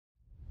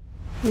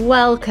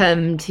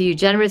Welcome to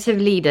Generative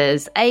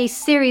Leaders, a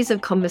series of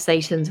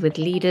conversations with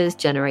leaders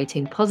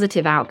generating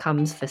positive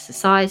outcomes for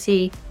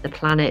society, the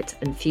planet,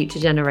 and future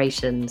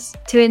generations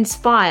to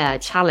inspire,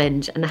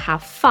 challenge, and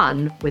have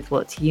fun with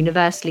what's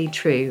universally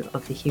true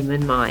of the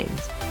human mind.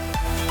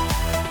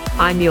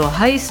 I'm your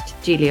host,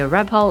 Julia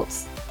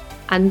Rebholz,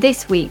 and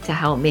this week to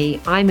help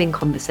me, I'm in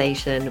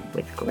conversation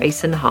with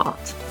Grayson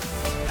Hart.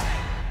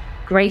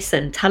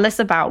 Grayson, tell us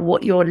about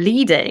what you're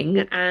leading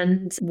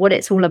and what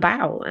it's all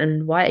about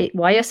and why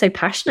you're so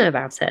passionate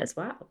about it as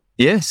well.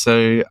 Yeah,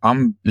 so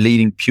I'm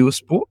leading Pure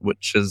Sport,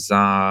 which is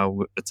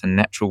it's a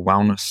natural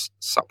wellness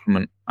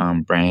supplement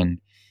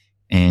brand,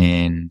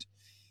 and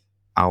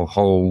our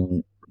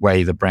whole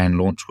way the brand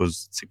launched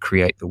was to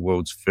create the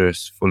world's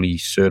first fully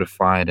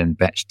certified and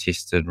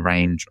batch-tested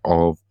range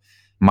of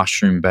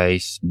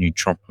mushroom-based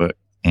nootropic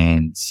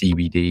and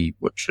CBD,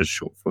 which is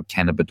short for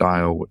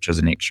cannabidiol, which is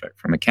an extract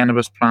from the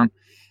cannabis plant.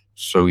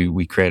 So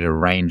we created a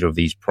range of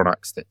these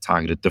products that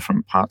targeted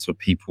different parts of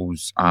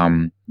people's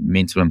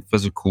mental and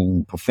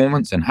physical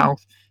performance and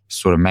health,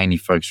 sort of mainly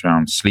focused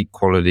around sleep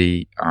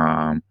quality,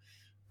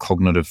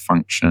 cognitive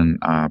function,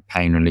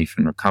 pain relief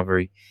and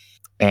recovery.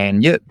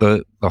 And yeah,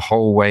 the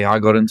whole way I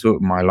got into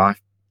it in my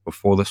life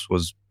before this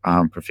was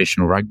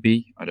professional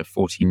rugby. I had a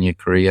 14-year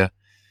career,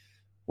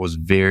 was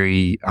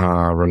very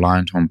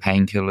reliant on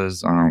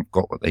painkillers.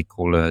 Got what they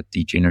call a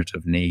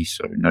degenerative knee,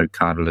 so no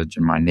cartilage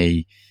in my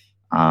knee,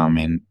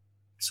 and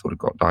sort of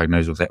got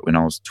diagnosed with that when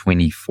I was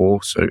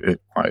 24, so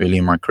quite early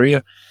in my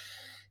career.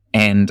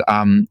 And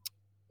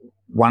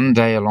one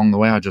day along the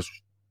way, I just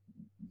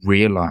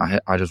realized,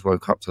 I just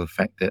woke up to the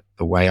fact that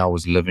the way I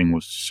was living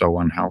was so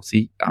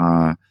unhealthy.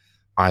 I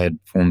had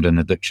formed an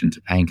addiction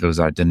to painkillers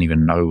I didn't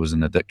even know was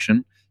an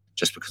addiction,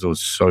 just because it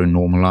was so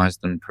normalized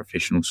in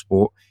professional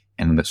sport,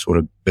 and the sort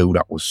of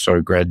build-up was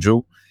so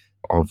gradual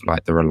of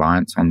like the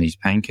reliance on these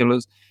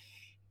painkillers.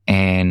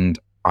 And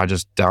I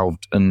just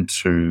delved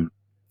into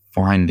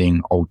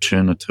finding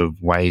alternative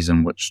ways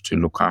in which to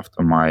look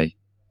after my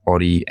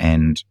body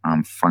and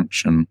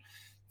function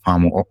far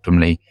more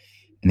optimally.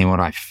 And then what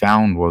I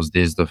found was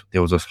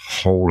there was this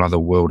whole other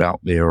world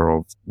out there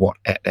of what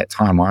at that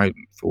time I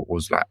thought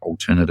was like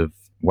alternative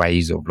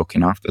ways of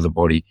looking after the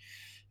body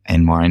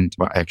and mind.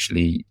 But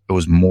actually, it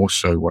was more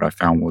so what I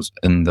found was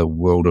in the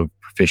world of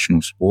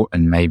professional sport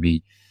and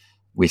maybe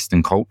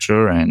Western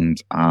culture and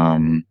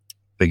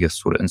biggest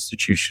sort of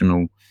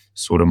institutional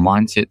sort of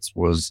mindsets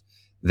was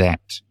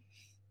that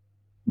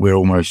we're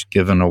almost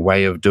given a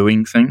way of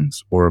doing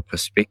things or a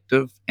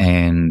perspective,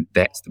 and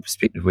that's the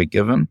perspective we're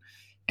given.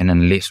 And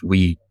unless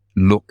we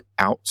look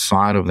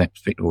outside of that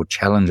perspective or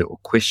challenge it or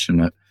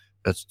question it,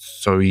 it's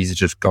so easy to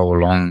just go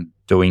along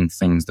doing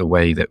things the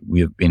way that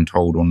we've been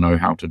told or know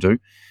how to do.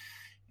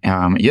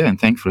 And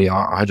thankfully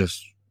I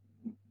just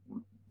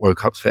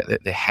woke up to the fact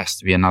that there has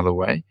to be another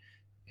way.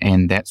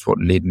 And that's what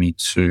led me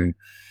to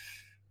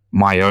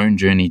my own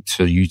journey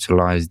to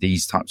utilize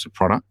these types of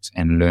products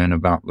and learn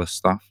about this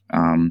stuff.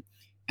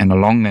 And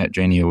along that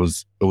journey, it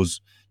was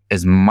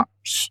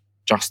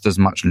just as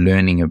much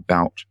learning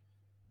about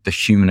the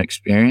human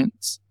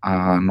experience,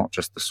 not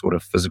just the sort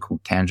of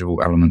physical,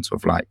 tangible elements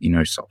of like,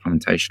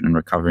 supplementation and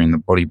recovery in the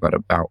body, but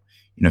about,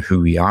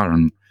 who we are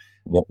and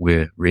what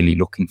we're really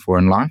looking for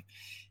in life.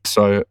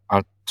 So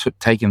I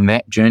taken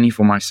that journey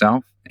for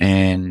myself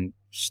and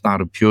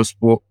started Pure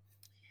Sport.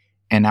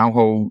 And our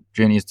whole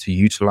journey is to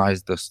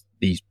utilize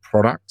these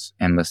products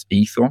and this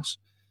ethos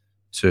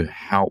to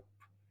help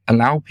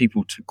allow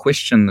people to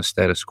question the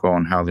status quo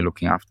on how they're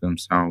looking after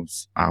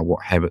themselves,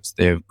 what habits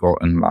they've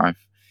got in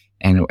life.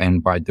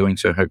 And by doing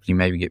so, hopefully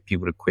maybe get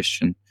people to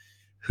question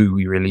who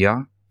we really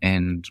are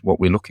and what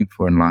we're looking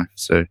for in life.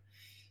 So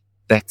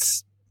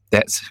that's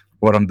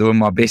what I'm doing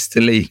my best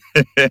to lead.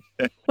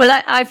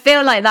 Well, I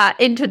feel like that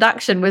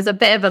introduction was a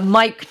bit of a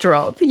mic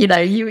drop.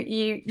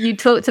 You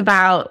talked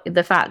about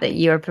the fact that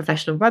you're a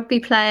professional rugby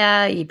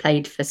player, you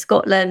played for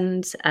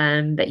Scotland,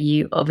 but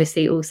you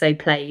obviously also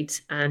played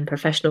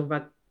professional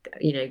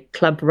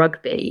club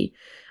rugby,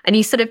 and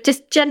you sort of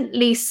just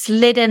gently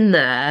slid in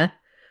there.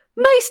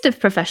 Most of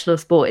professional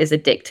sport is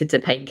addicted to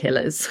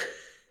painkillers,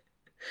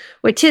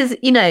 which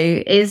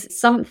is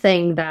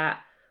something that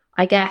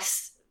I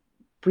guess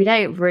we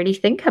don't really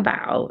think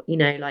about,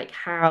 like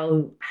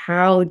how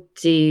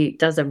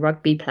does a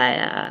rugby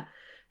player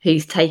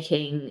who's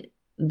taking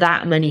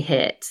that many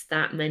hits,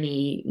 that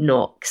many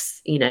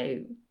knocks,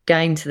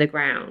 going to the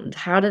ground,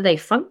 how do they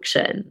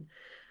function?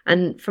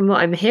 And from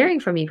what I'm hearing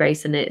from you,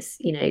 Grayson, it's,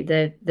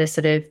 the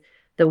sort of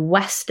the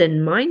Western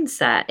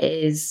mindset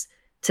is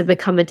to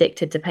become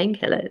addicted to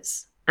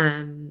painkillers.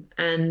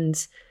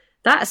 And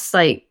that's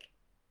like,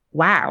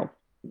 wow,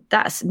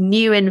 that's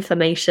new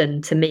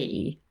information to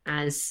me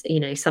as,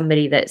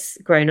 somebody that's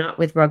grown up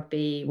with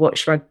rugby,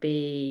 watched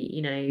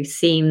rugby,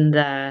 seen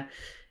the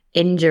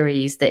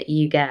injuries that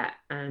you get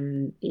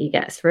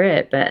through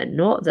it, but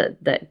not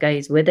that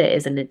goes with it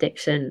is an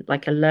addiction,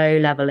 like a low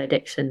level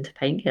addiction to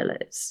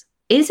painkillers.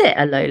 Is it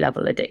a low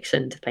level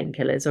addiction to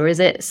painkillers, or is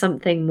it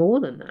something more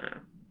than that?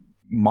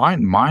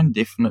 Mine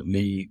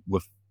definitely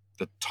with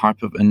the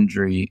type of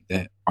injury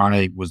that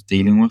I was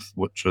dealing with,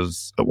 which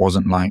was, it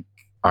wasn't like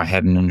I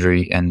had an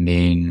injury and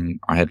then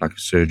I had like a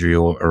surgery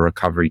or a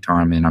recovery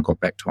time and I got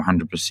back to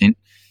 100%.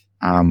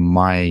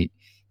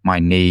 My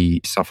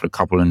knee suffered a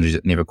couple of injuries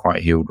that never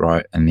quite healed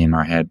right. And then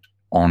I had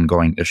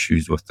ongoing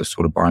issues with the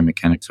sort of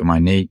biomechanics of my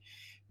knee,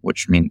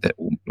 which meant that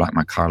like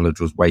my cartilage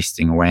was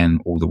wasting away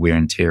and all the wear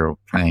and tear of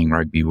playing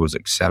rugby was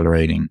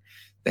accelerating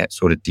that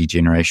sort of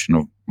degeneration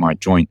of my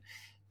joint.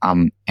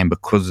 And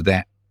because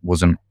that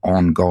was an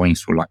ongoing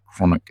sort of like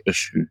chronic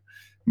issue,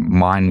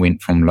 mine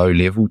went from low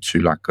level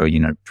to like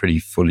a, pretty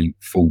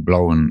full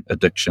blown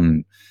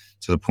addiction,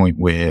 to the point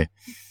where,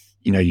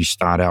 you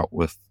start out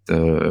with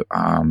the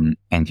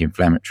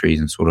anti-inflammatories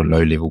and sort of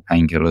low level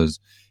painkillers,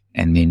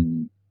 and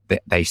then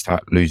they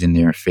start losing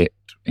their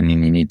effect, and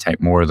then you need to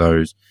take more of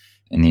those,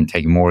 and then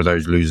taking more of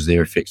those loses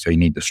their effect, so you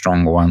need the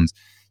stronger ones,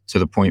 to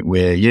the point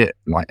where,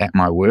 like at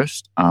my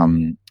worst,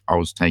 I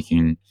was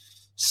taking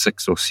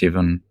 6 or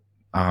 7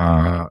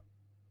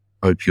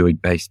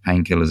 opioid-based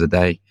painkillers a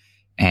day.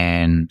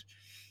 And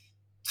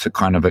to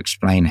kind of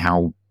explain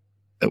how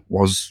it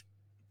was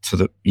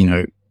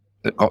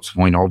it got to the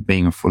point of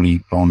being a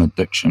fully blown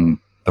addiction,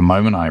 the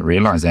moment I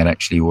realized that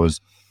actually was,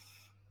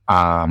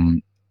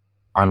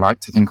 I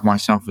like to think of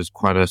myself as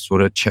quite a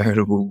sort of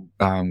charitable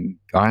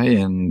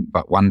guy,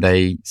 but one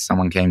day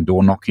someone came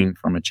door knocking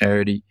from a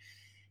charity,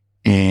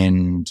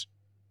 and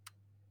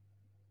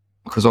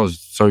because I was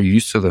so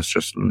used to this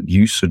just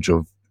usage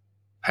of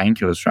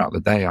painkillers throughout the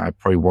day, I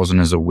probably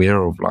wasn't as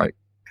aware of like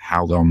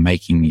how they were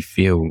making me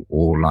feel,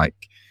 or like,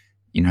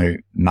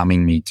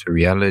 numbing me to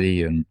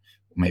reality, and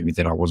maybe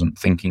that I wasn't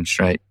thinking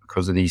straight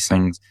because of these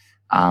things.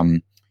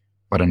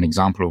 But an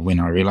example of when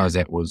I realized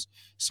that was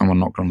someone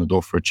knocked on the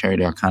door for a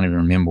charity. I can't even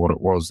remember what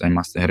it was. They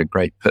must have had a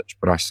great pitch,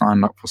 but I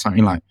signed up for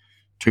something like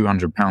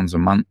 £200 a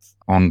month,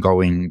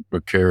 ongoing,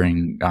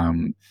 recurring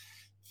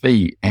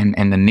fee. And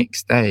the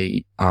next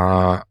day,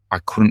 I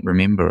couldn't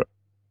remember it.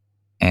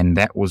 And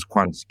that was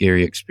quite a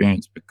scary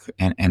experience.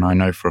 And I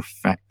know for a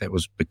fact that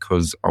was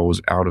because I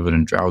was out of it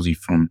and drowsy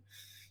from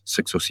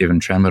 6 or 7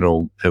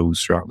 tramadol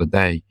pills throughout the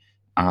day.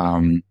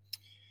 And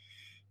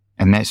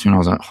that's when I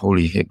was like,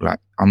 holy heck, like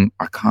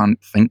I can't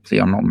think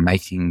clearly. I'm not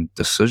making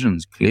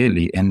decisions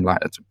clearly. And like,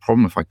 it's a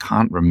problem if I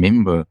can't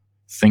remember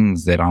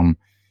things that I'm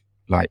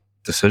like,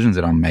 decisions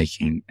that I'm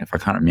making, if I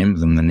can't remember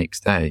them the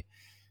next day.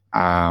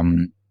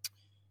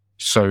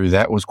 So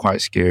that was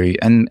quite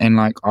scary. And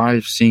like,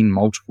 I've seen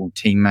multiple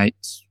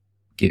teammates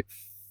get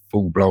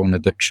full blown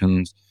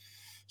addictions.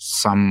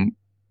 Some,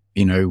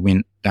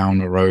 went down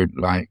the road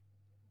like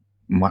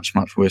much,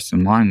 much worse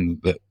than mine,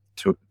 that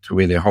to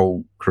where their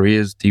whole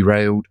careers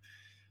derailed.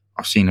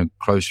 I've seen a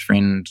close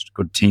friend,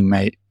 good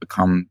teammate,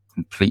 become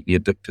completely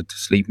addicted to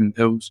sleeping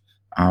pills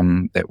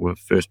that were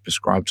first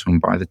prescribed to him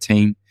by the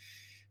team.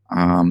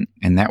 And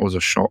that was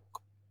a shock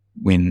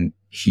when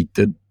he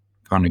did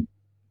kind of,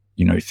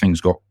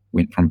 things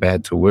went from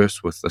bad to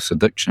worse with this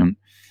addiction,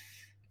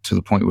 to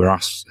the point where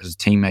us, his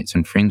teammates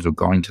and friends, were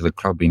going to the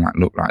club being like,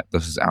 look, like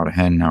this is out of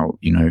hand now,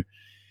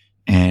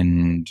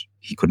 and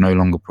he could no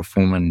longer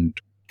perform and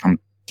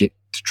get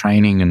to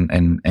training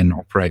and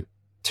operate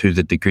to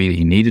the degree that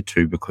he needed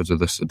to because of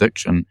this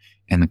addiction.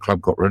 And the club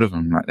got rid of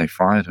him, like they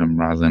fired him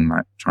rather than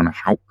like trying to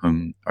help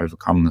him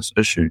overcome this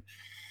issue.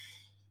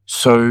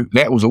 So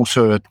that was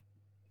also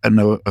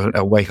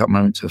a wake up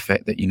moment to the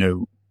fact that,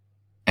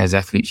 as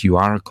athletes, you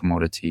are a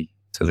commodity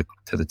to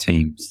the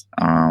teams.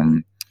 They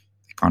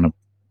kind of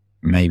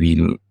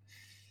maybe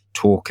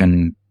talk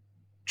and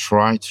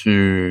try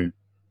to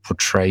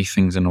portray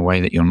things in a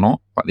way that you're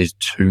not, but there's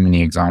too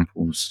many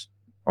examples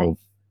of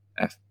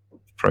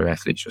pro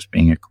athletes just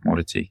being a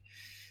commodity.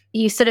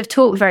 You sort of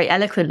talked very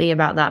eloquently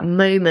about that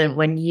moment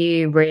when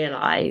you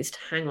realized,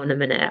 hang on a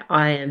minute,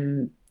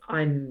 I'm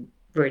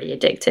really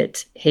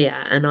addicted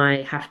here and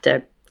I have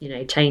to,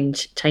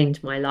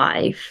 change my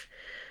life.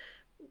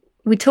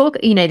 We talk,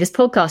 this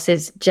podcast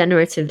is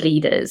Generative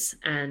Leaders,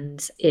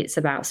 and it's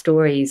about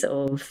stories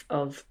of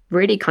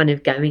really kind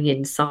of going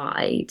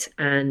inside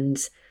and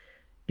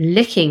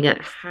looking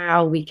at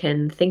how we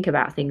can think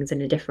about things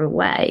in a different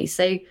way.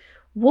 So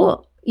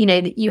what,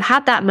 you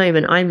had that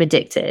moment, I'm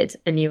addicted,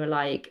 and you were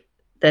like,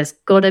 there's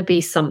got to be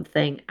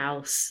something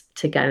else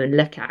to go and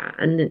look at.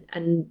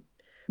 And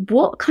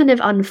what kind of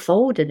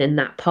unfolded in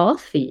that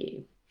path for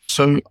you?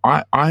 So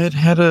I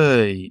had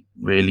a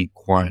really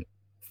quite,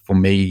 for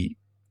me,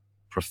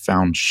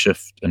 profound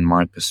shift in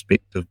my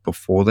perspective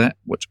before that,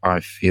 which I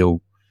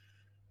feel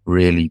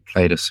really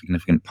played a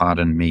significant part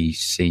in me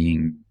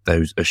seeing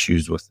those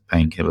issues with the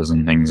painkillers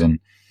and things. And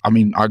I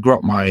mean, I grew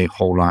up my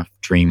whole life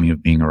dreaming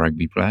of being a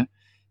rugby player.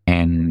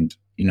 And,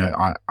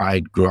 I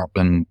grew up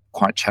in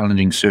quite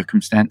challenging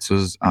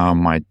circumstances.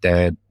 My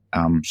dad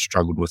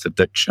struggled with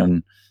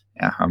addiction,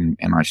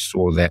 and I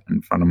saw that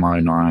in front of my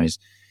own eyes.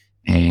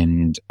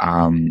 And,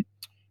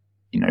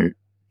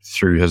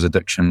 through his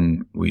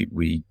addiction,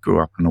 we grew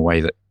up in a way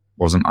that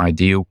wasn't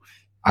ideal.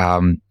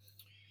 And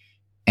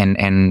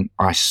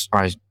I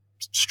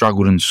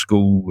struggled in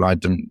school. I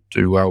didn't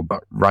do well,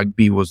 but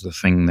rugby was the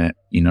thing that,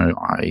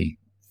 I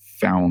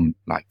found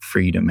like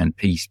freedom and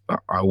peace, but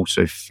I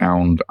also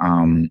found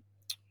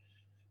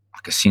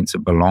like a sense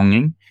of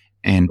belonging.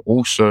 And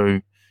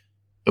also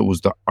it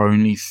was the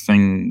only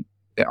thing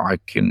that I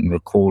can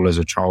recall as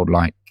a child,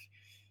 like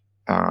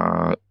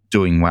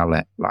doing well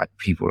at. Like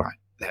people like,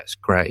 that's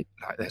great,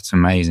 like that's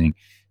amazing,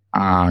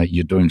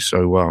 you're doing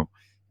so well.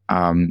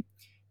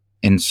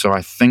 And so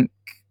I think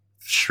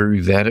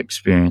through that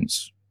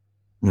experience,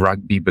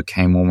 rugby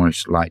became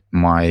almost like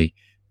my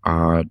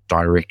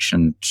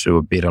direction to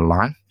a better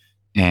life.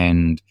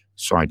 And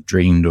so I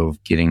dreamed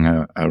of getting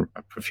a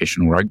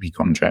professional rugby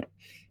contract.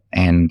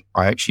 And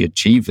I actually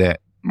achieved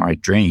that, my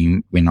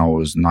dream, when I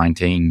was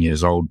 19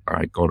 years old.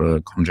 I got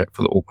a contract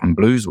for the Auckland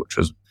Blues, which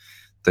was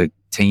the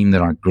team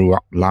that I grew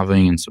up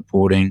loving and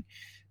supporting.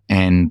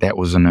 And that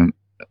was an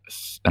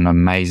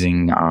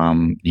amazing,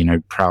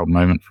 proud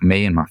moment for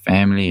me and my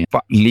family.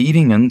 But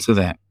leading into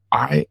that,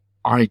 I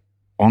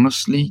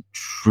honestly,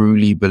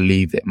 truly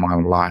believe that my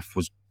life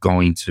was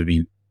going to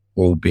be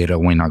all better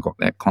when I got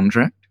that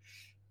contract.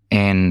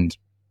 And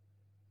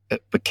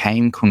it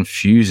became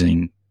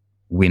confusing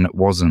when it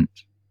wasn't.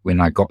 When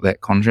I got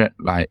that contract,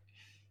 like,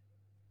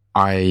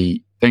 don't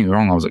get me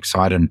wrong, I was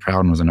excited and proud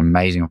and it was an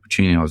amazing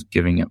opportunity. I was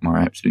giving it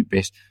my absolute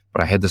best.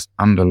 But I had this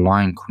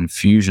underlying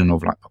confusion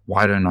of like,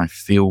 why don't I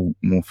feel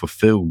more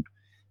fulfilled?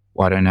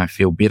 Why don't I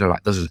feel better?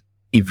 Like, this is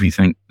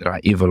everything that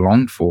I ever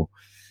longed for.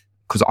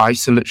 Because I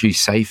used to literally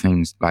say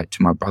things like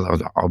to my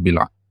brother, I'll be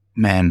like,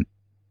 man,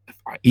 if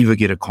I ever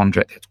get a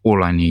contract, that's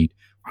all I need.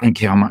 I don't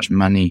care how much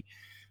money.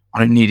 I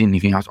don't need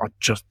anything else. I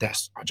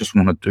just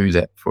want to do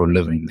that for a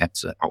living.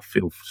 That's it. I'll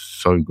feel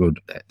so good.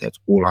 That's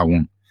all I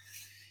want.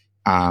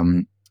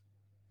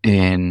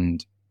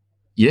 And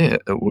yeah,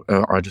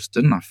 I just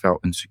didn't. I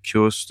felt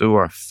insecure still.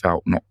 I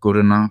felt not good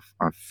enough.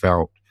 I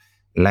felt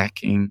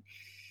lacking.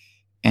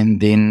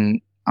 And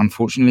then,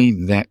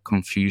 unfortunately, that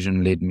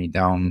confusion led me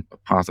down a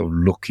path of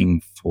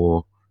looking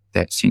for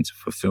that sense of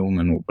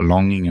fulfillment or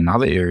belonging in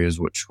other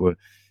areas, which were,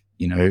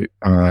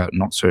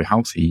 not so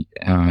healthy,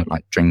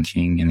 like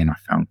drinking. And then I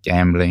found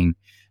gambling.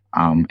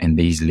 And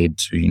these led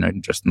to,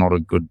 just not a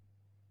good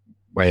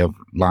way of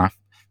life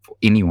for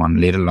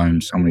anyone, let alone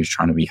someone who's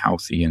trying to be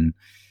healthy and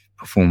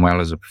perform well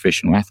as a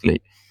professional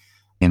athlete.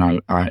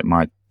 And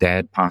my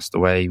dad passed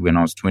away when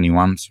I was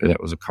 21, so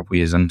that was a couple of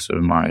years into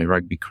my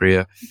rugby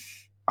career.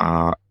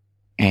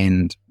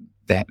 And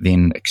that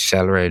then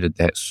accelerated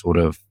that sort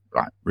of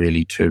like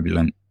really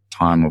turbulent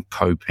time of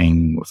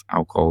coping with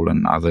alcohol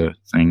and other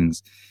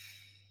things.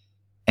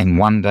 And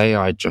one day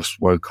I just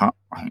woke up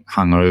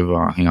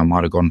hungover. I think I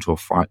might have gone to a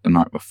fight the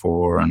night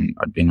before and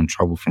I'd been in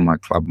trouble from my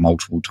club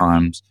multiple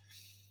times.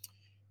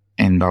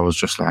 And I was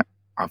just like,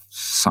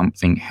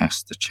 something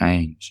has to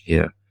change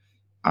here.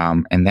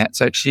 And that's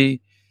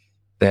actually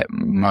that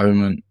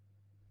moment,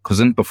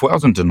 because before I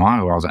was in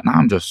denial, I was like, no,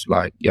 I'm just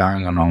like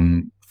young and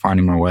I'm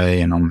finding my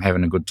way and I'm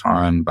having a good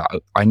time. But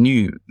I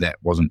knew that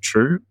wasn't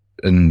true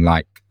in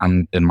my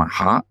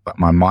heart, but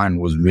my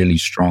mind was really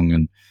strong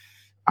and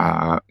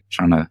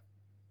trying to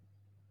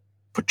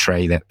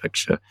portray that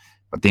picture.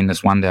 But then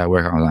this one day I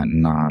woke up, I was like,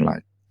 nah,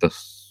 like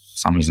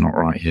something's not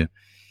right here.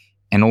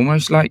 And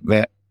almost like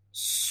that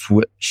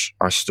switch,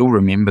 I still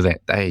remember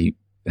that day.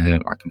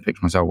 I can picture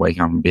myself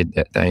waking up in bed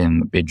that day in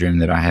the bedroom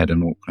that I had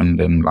in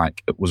Auckland, and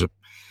like it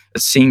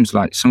seems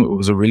like it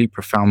was a really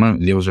profound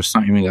moment. There was just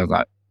something that I was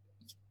like,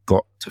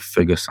 got to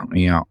figure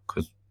something out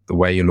because the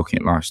way you're looking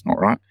at life's not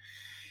right.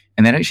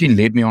 And that actually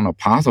led me on a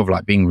path of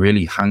like being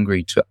really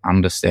hungry to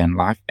understand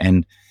life.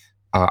 And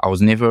I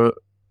was never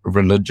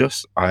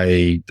religious.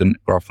 I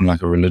didn't grow up in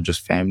like a religious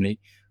family.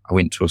 I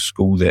went to a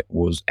school that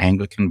was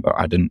Anglican, but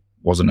I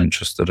wasn't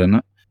interested in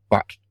it.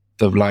 But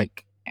the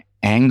like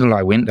angle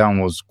I went down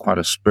was quite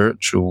a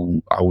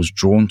spiritual. I was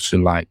drawn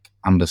to like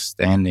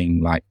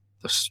understanding like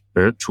the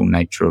spiritual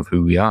nature of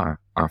who we are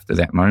after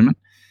that moment.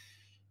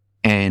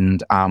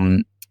 And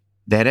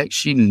that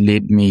actually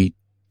led me,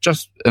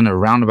 just in a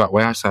roundabout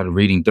way, I started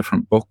reading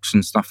different books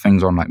and stuff,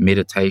 things on like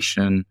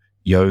meditation,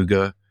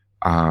 yoga,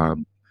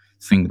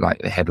 things like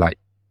they had like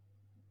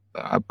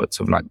bits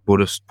of like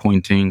Buddhist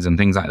pointings and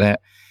things like that.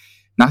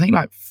 Nothing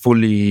like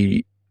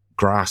fully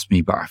grasped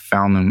me, but I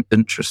found them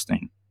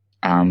interesting.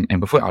 And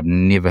before, I'd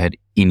never had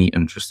any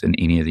interest in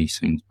any of these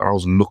things, but I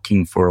was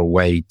looking for a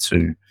way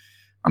to,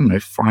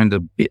 find a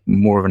bit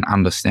more of an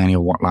understanding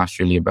of what life's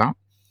really about.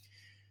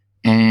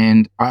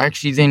 And I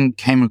actually then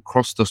came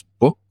across this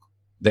book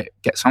that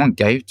someone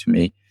gave to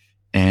me,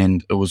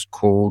 and it was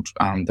called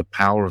The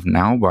Power of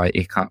Now by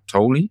Eckhart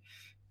Tolle.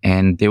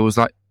 And there was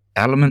like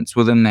elements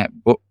within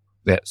that book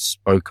that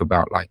spoke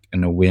about like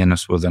an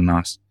awareness within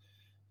us,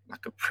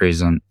 like a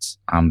presence,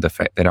 the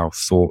fact that our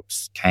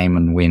thoughts came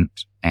and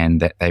went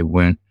and that they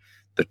weren't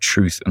the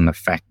truth and the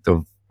fact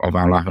of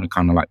our life. And it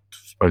kind of like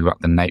spoke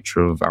about the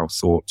nature of our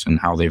thoughts and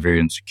how they're very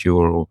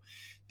insecure, or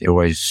they're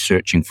always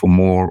searching for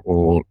more,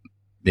 or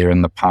they're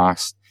in the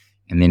past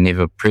and they're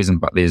never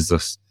present, but there's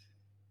this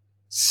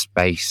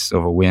space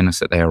of awareness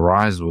that they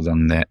arise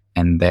within that,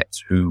 and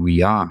that's who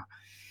we are.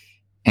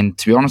 And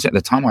to be honest, at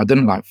the time, I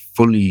didn't like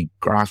fully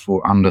grasp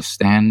or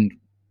understand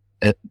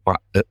it,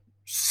 but it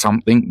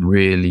something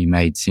really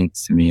made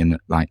sense to me, and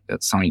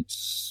that something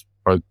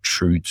spoke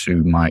true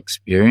to my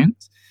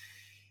experience.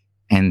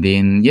 And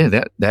then,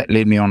 that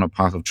led me on a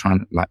path of trying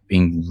to,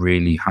 being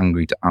really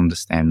hungry to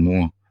understand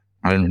more.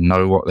 I didn't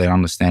know what that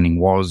understanding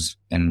was,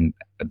 and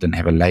I didn't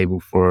have a label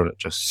for it. It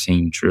just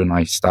seemed true. And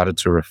I started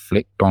to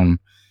reflect on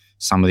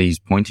some of these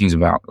pointings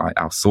about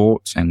our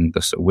thoughts and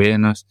this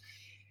awareness.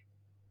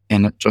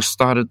 And it just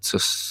started to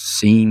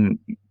seem,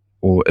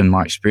 or in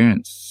my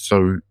experience,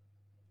 so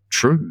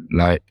true.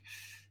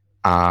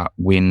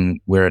 When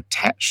we're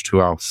attached to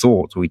our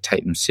thoughts, we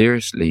take them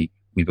seriously,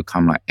 we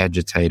become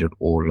agitated,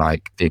 or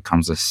there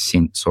comes a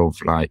sense of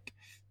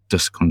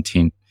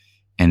discontent.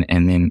 And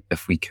then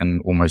if we can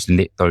almost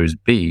let those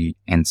be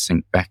and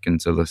sink back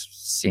into this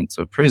sense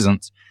of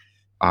presence,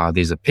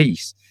 there's a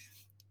peace.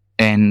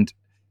 And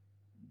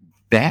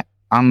that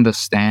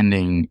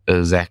understanding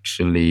is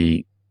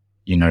actually,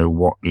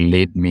 what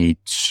led me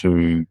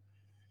to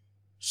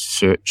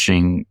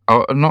searching,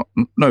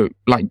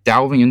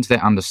 delving into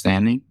that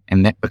understanding,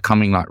 and that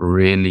becoming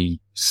really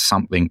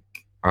something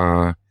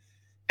at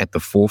the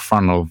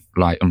forefront of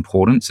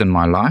importance in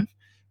my life.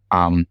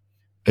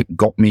 It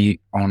got me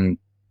on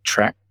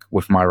track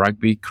with my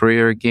rugby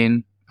career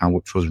again,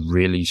 which was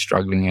really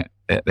struggling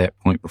at that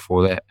point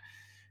before that.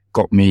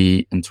 Got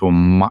me into a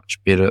much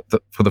better,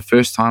 for the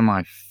first time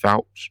I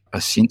felt a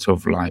sense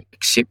of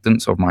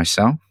acceptance of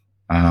myself.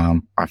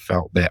 I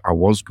felt that I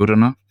was good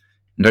enough.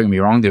 And don't get me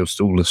wrong, there was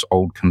still this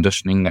old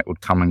conditioning that would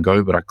come and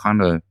go, but I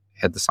kind of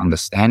had this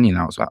understanding.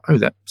 I was like, oh,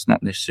 that's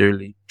not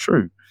necessarily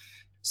true.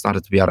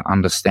 Started to be able to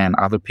understand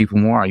other people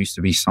more. I used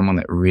to be someone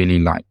that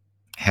really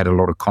had a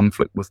lot of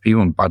conflict with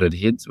people and butted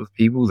heads with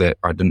people that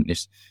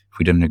if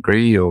we didn't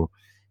agree, or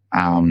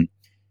I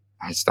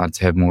started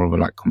to have more of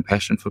a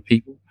compassion for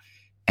people.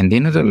 And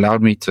then it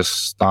allowed me to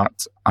start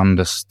to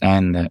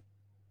understand that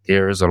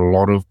there is a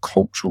lot of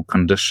cultural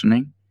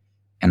conditioning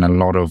and a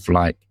lot of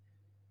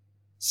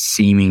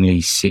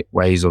seemingly set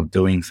ways of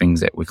doing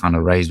things that we're kind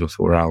of raised with,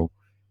 or our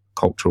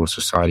culture or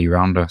society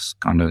around us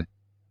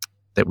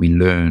that we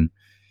learn.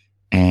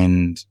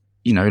 And,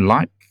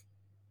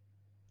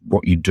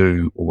 what you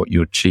do or what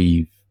you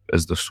achieve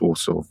is the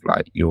source of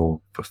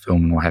your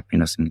fulfillment or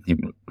happiness, and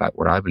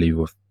what I believe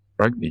with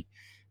rugby.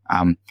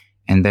 And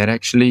that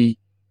actually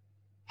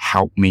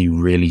helped me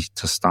really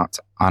to start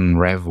to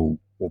unravel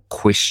or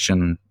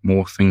question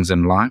more things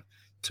in life,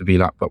 to be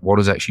but what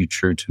is actually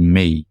true to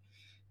me?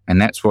 And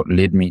that's what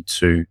led me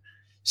to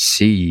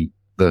see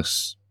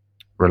this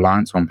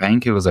reliance on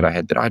painkillers that I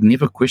had, that I'd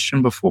never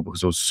questioned before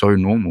because it was so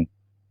normal,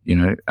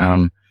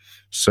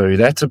 So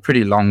that's a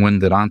pretty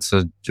long-winded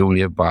answer,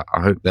 Julia, but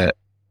I hope that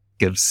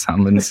gives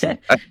some insight.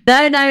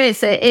 No,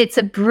 it's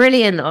a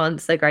brilliant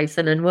answer,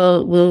 Grayson, and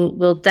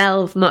we'll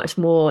delve much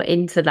more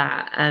into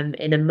that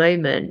in a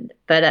moment.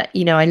 But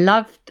I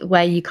loved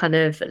where you kind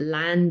of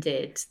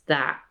landed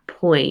that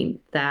point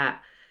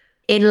that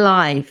in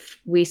life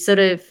we sort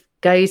of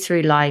go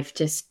through life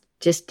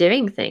just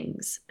doing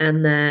things,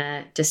 and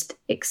they're just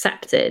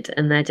accepted,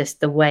 and they're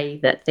just the way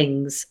that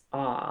things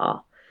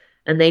are.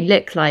 And they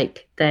look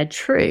like they're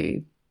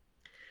true.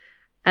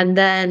 And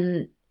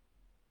then,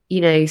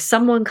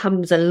 someone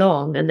comes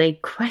along and they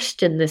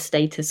question the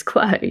status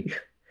quo,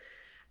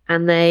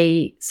 and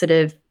they sort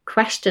of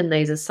question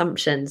those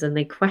assumptions, and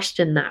they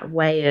question that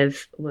way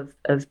of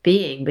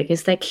being,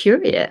 because they're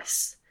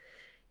curious.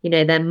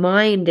 Their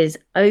mind is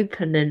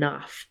open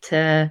enough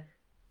to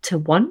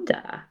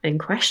wonder and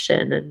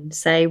question and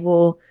say,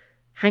 well,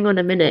 hang on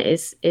a minute,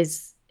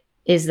 is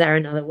there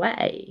another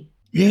way?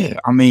 Yeah,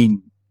 I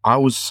mean, I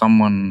was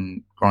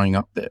someone growing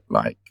up that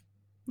like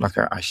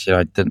I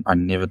said, I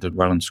never did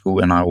well in school,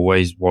 and I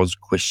always was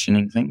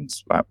questioning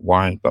things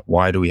why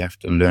do we have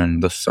to learn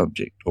this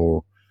subject,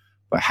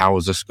 but how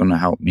is this going to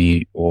help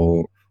me,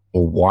 or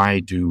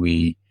why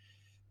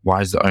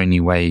is the only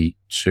way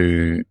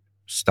to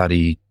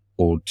study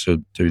or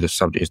to do the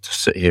subject is to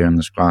sit here in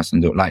this class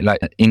and do it.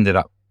 It ended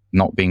up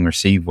not being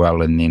received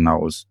well, and then I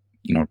was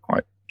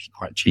quite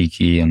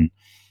cheeky and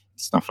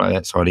stuff like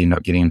that, so I'd end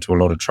up getting into a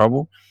lot of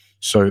trouble.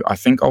 So I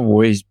think I've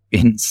always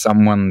been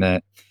someone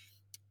that,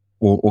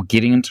 or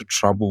getting into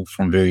trouble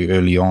from very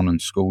early on in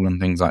school and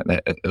things like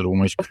that, it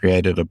almost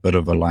created a bit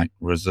of a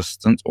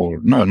resistance, or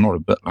no, not a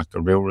bit,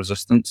 a real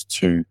resistance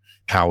to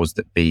powers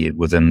that be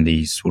within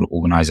these sort of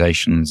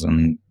organizations,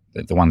 and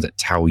the ones that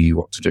tell you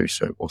what to do.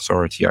 So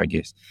authority, I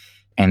guess.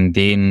 And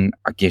then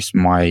I guess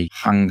my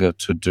hunger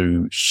to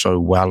do so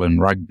well in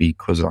rugby,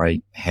 because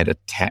I had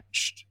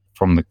attached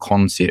from the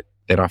concept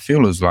that I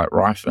feel is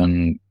rife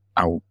in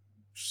our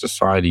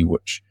society,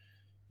 which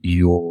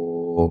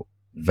your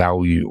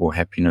value or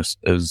happiness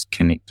is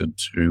connected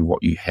to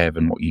what you have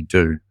and what you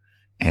do,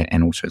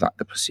 and also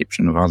the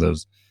perception of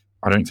others.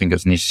 I don't think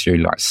it's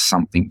necessarily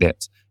something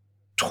that's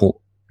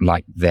taught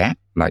like that,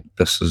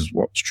 this is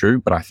what's true,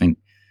 but I think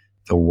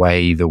the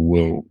way the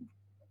world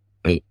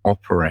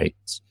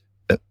operates,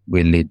 that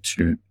we're led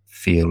to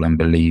feel and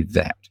believe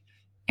that,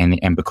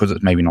 and because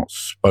it's maybe not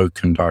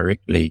spoken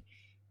directly,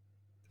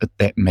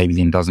 that maybe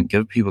then doesn't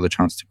give people the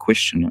chance to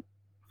question it.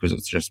 because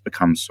it's just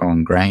become so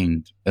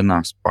ingrained in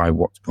us by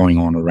what's going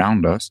on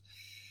around us.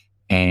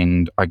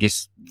 And I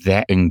guess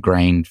that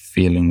ingrained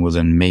feeling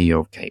within me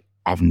of, okay,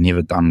 I've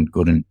never done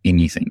good in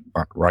anything,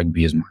 but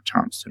rugby is my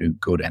chance to do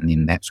good. And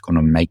then that's going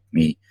to make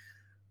me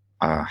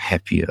a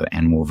happier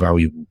and more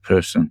valuable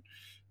person,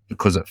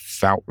 because it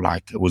felt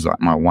like it was like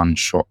my one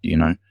shot,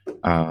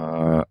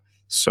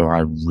 so I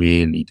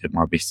really did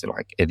my best to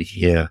like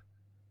adhere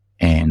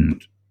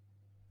and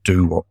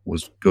do what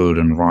was good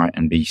and right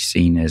and be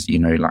seen as,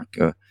 like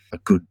a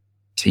good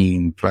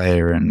team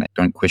player, and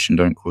don't question,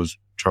 don't cause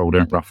trouble,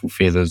 don't ruffle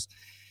feathers.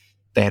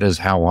 That is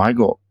how I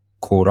got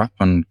caught up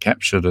and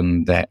captured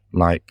in that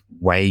like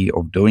way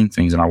of doing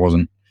things. And I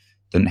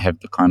didn't have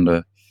the kind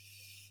of,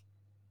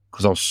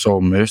 because I was so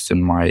immersed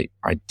in my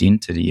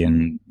identity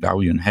and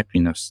value and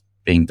happiness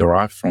being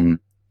derived from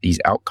these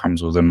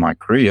outcomes within my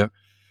career,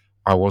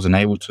 I wasn't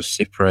able to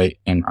separate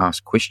and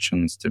ask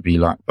questions to be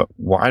like, but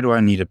why do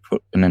I need to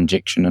put an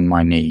injection in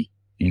my knee?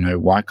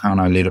 Why can't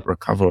I let it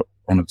recover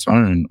on its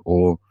own?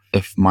 Or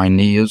if my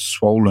knee is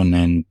swollen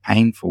and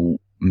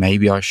painful,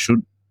 maybe I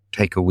should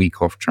take a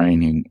week off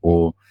training.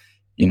 Or,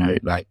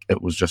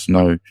 it was just,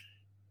 no,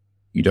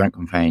 you don't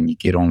complain, you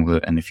get on with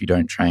it. And if you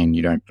don't train,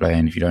 you don't play.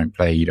 And if you don't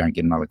play, you don't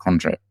get another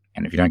contract.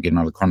 And if you don't get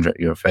another contract,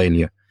 you're a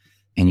failure.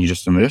 And you're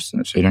just immersed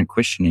in it, so you don't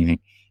question anything.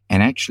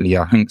 And actually,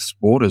 I think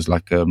sport is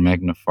like a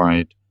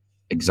magnified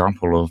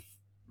example of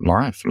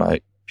life.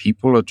 Like,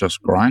 people are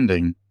just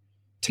grinding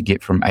to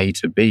get from A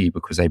to B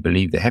because they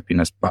believe their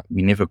happiness, but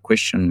we never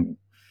question,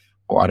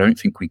 or I don't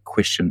think we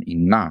question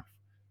enough,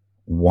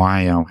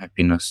 why our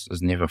happiness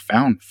is never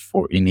found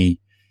for any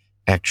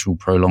actual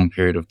prolonged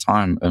period of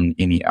time in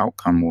any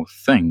outcome or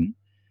thing,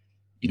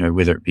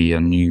 whether it be a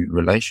new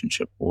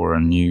relationship or a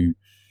new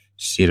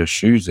set of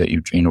shoes that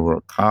you've dreamed, or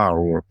a car,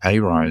 or a pay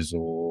rise,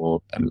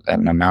 or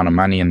an amount of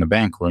money in the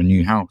bank, or a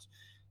new house.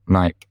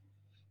 Like,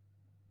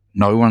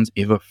 no one's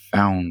ever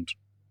found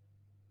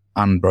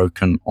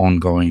unbroken,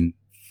 ongoing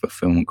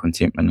fulfillment,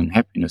 contentment, and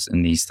happiness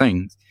in these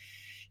things.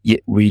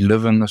 Yet we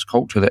live in this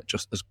culture that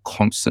just is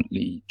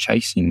constantly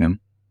chasing them.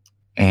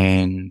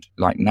 And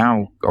like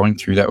now, going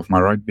through that with my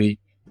rugby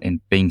and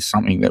being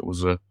something that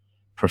was a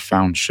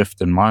profound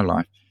shift in my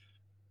life,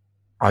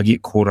 I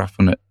get caught up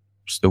in it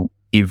still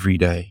every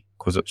day,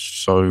 because it's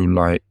so,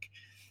 like,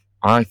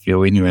 I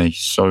feel anyway,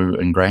 so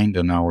ingrained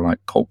in our like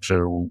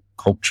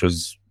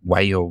culture's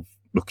way of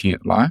looking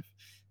at life.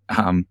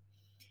 And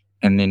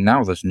then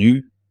now this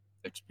new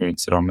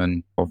experience that I'm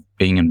in of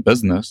being in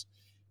business,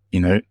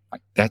 like,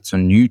 that's a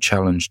new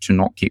challenge, to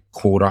not get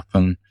caught up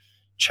in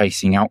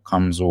chasing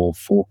outcomes or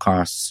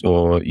forecasts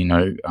or,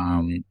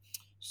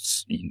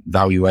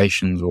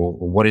 valuations or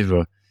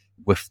whatever,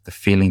 with the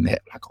feeling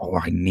that like, oh,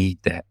 I need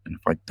that. And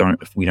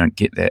if we don't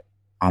get that,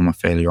 I'm a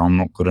failure, I'm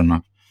not good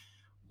enough,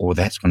 or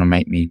that's going to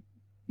make me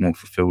more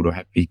fulfilled or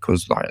happy,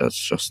 because like, it's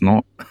just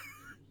not.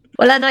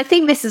 Well, and I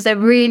think this is a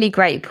really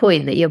great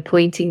point that you're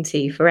pointing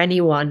to for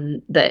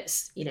anyone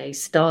that's,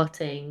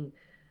 starting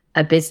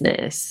a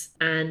business,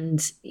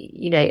 and,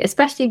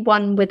 especially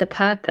one with a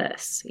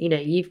purpose.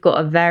 You've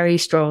got a very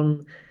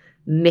strong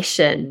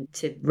mission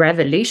to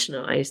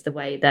revolutionize the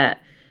way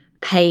that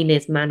pain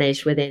is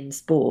managed within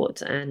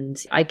sport. And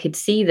I could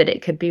see that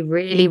it could be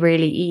really,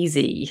 really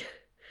easy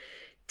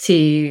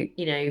to,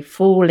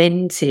 fall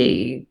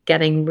into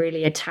getting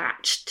really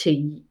attached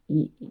to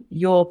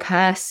your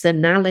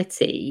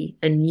personality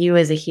and you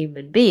as a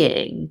human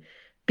being,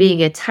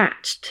 being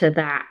attached to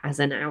that as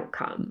an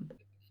outcome.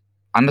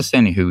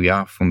 Understanding who we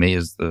are, for me,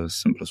 is the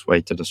simplest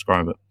way to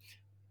describe it.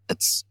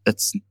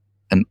 It's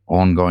an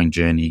ongoing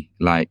journey.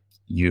 Like,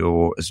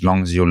 as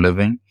long as you're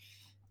living,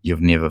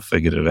 you've never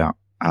figured it out.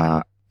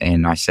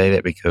 And I say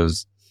that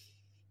because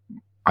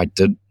I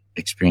did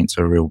experience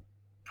a real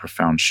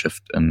profound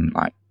shift in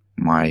like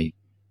my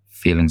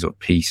feelings of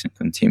peace and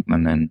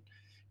contentment, and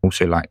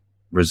also like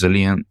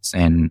resilience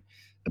and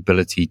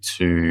ability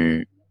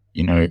to,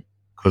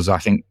 because I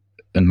think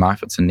in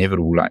life it's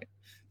inevitable, like,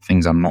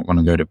 things are not going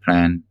to go to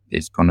plan.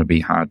 There's going to be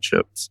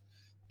hardships,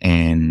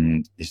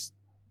 and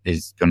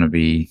there's going to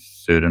be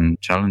certain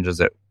challenges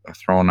that are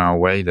thrown our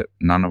way that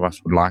none of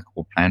us would like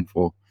or plan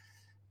for.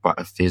 But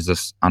if there's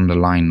this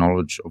underlying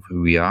knowledge of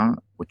who we are,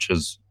 which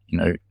is,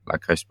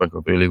 like I spoke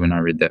of earlier when I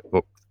read that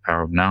book, The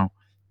Power of Now,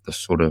 the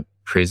sort of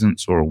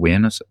presence or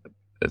awareness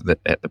at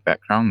the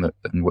background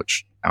in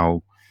which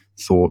our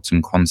thoughts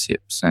and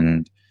concepts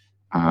and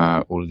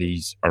all of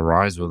these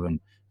arise within.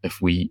 If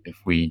we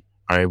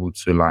are able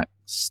to like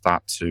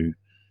start to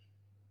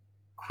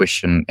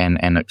question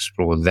and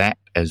explore that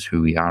as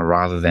who we are,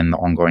 rather than the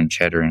ongoing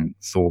chattering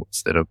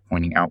thoughts that are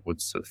pointing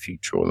outwards to the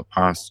future or the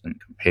past and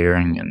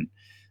comparing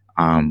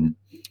and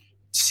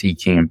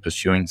seeking and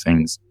pursuing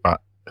things. But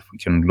if we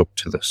can look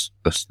to this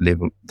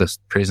level, this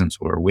presence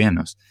or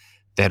awareness,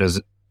 that is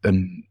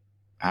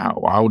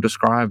how I'll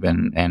describe,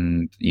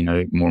 and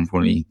more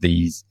importantly,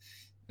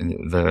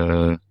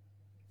 the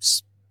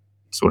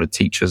sort of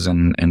teachers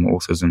and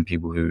authors and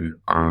people who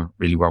are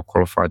really well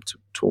qualified to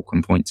talk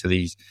and point to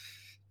this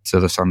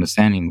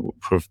understanding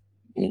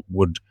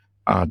would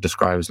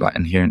describe as like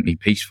inherently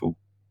peaceful.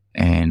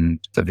 and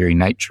the very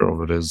nature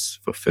of it is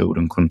fulfilled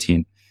and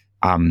content.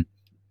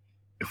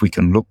 If we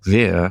can look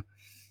there,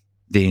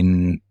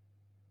 then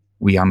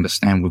we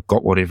understand we've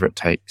got whatever it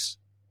takes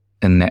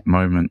in that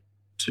moment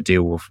to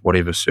deal with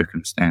whatever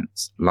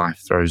circumstance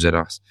life throws at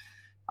us.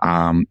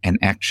 And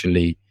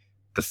actually,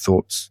 the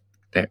thoughts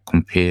that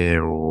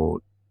compare or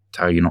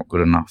tell you not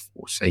good enough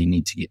or say you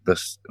need to get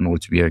this in order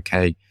to be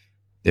okay,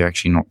 they're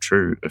actually not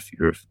true if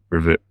you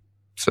revert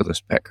to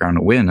this background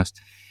awareness.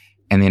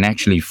 And then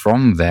actually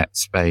from that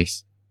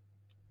space,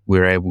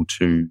 we're able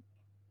to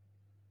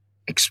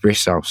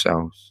express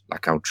ourselves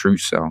like our true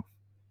self.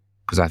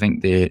 Because I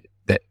think the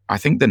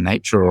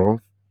nature of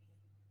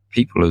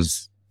people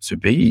is to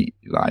be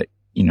like,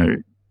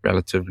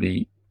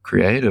 relatively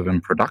creative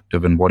and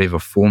productive in whatever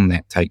form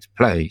that takes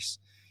place.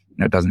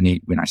 It doesn't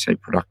need, when I say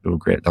productive or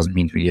great, it doesn't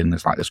mean to be in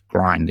this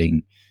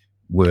grinding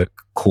work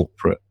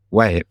corporate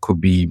way. It could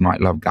be you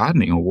might love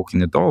gardening or walking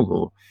the dog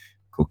or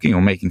cooking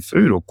or making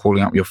food or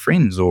calling up your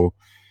friends or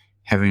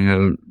having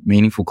a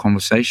meaningful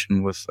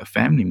conversation with a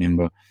family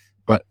member.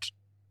 But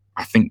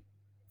I think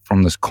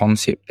from this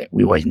concept that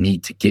we always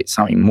need to get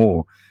something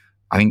more,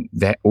 I think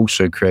that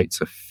also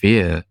creates a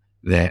fear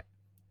that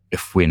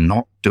if we're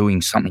not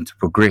doing something to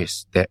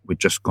progress, that we're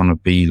just going to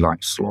be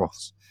like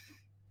sloths.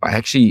 But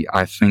actually,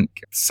 I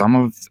think some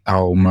of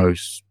our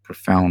most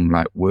profound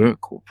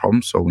work or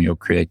problem solving or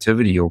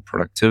creativity or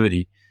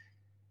productivity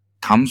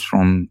comes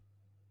from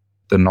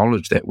the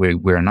knowledge that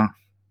we're enough.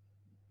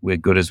 We're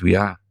good as we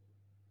are.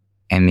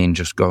 And then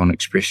just go and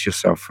express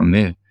yourself from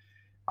there.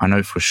 I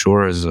know for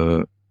sure as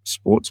a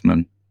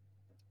sportsman,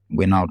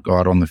 when I would go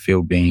out on the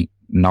field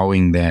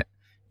knowing that,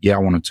 I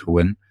wanted to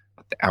win,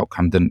 but the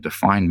outcome didn't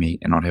define me,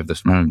 and I'd have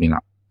this moment being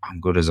like, I'm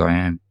good as I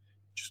am.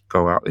 Just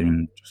go out there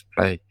and just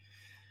play.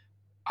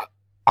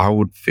 I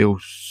would feel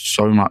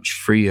so much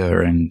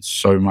freer and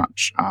so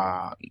much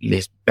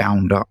less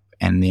bound up,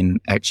 and then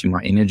actually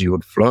my energy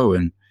would flow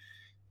and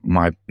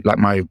my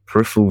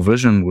peripheral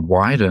vision would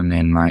widen,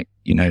 and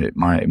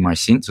my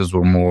senses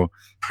were more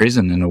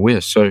present and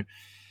aware. So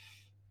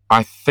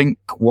I think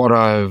what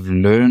I've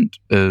learned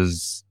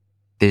is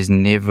there's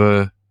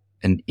never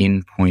an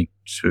end point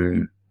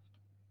to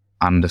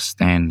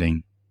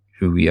understanding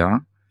who we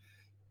are,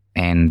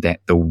 and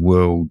that the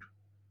world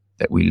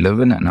that we live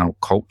in and our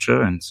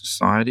culture and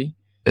society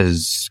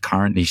is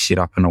currently set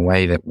up in a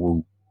way that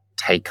will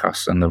take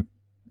us in a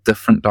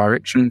different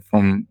direction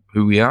from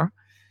who we are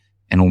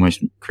and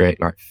almost create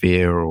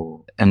fear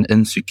or an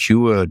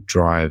insecure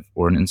drive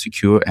or an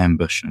insecure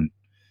ambition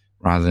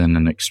rather than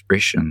an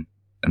expression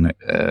and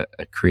a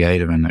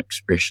creative and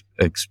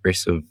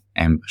expressive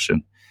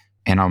ambition.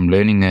 And I'm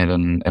learning that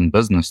in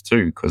business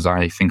too, because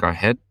I think I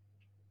had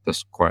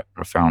this quite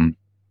profound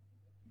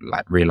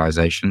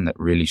realization that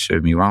really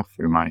served me well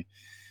through my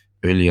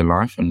earlier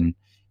life, and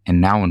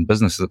now in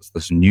business it's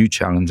this new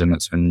challenge, and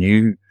it's a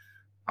new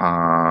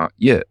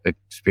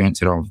experience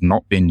that I've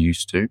not been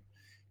used to,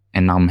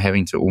 and I'm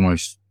having to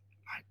almost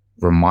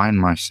remind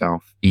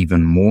myself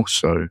even more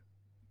so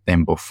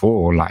than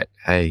before,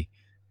 hey,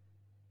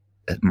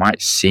 it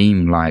might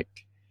seem like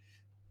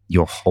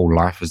your whole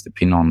life is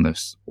dependent on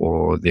this,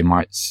 or it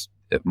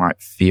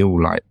might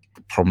feel like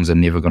the problems are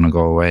never going to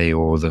go away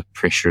or the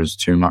pressure is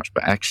too much,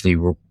 but actually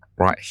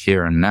right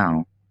here and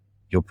now,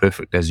 you're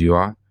perfect as you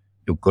are,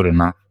 you're good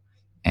enough,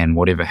 and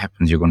whatever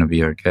happens, you're going to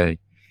be okay.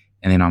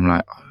 And then I'm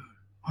like, oh,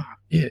 wow,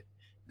 yeah.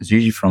 It's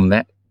usually from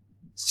that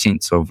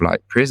sense of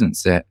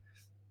presence that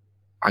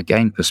I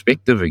gain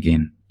perspective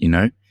again,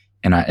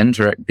 and I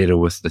interact better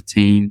with the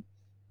team.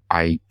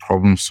 I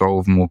problem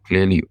solve more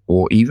clearly,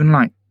 or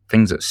even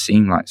things that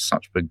seem like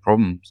such big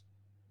problems,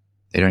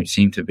 they don't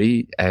seem to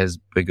be as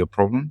bigger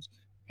problems.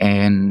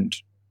 And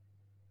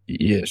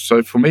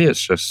so for me,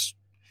 it's just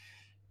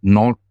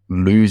not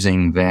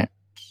losing that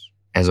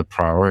as a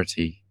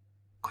priority,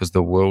 because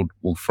the world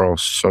will throw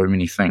us so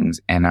many things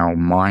and our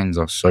minds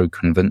are so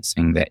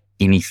convincing that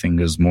anything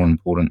is more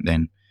important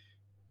than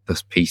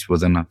this peace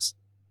within us.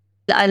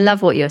 I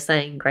love what you're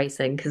saying,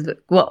 Grayson, because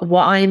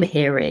what I'm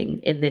hearing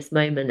in this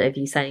moment of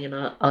you saying, and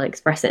I'll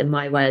express it in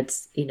my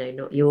words,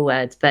 not your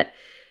words, but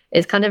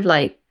it's kind of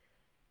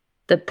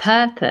the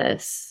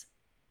purpose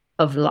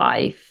of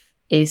life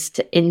is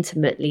to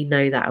intimately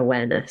know that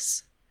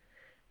awareness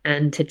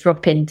and to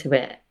drop into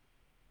it,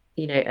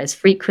 as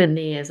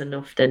frequently as and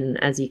often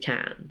as you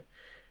can.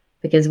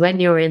 Because when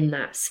you're in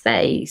that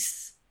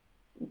space,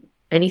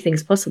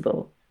 anything's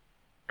possible.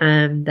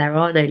 There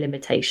are no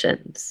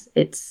limitations.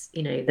 It's,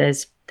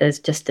 there's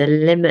just a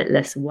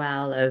limitless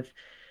well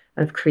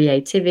of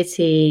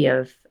creativity,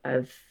 of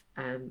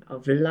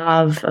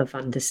love, of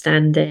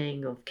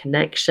understanding, of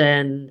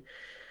connection.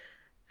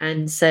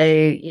 And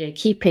so,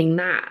 keeping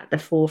that at the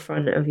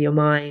forefront of your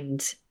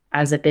mind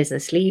as a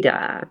business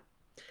leader,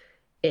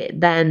 it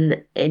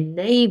then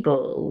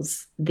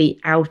enables the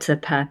outer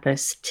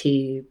purpose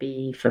to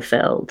be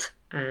fulfilled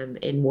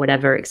in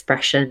whatever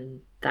expression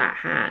that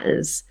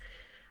has.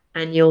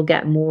 And you'll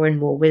get more and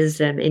more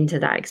wisdom into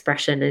that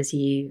expression as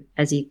you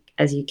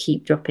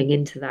keep dropping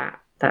into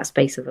that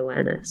space of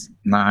awareness.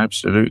 No,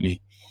 absolutely.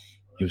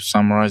 You've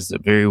summarized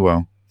it very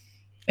well.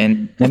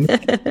 And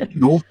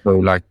also,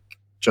 like,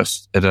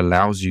 just it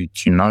allows you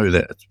to know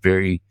that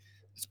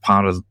it's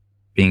part of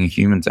being a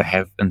human to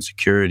have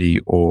insecurity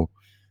or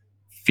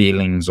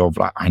feelings of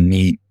like, I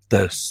need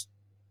this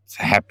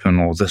to happen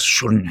or this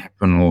shouldn't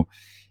happen,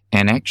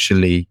 and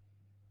actually,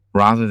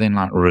 rather than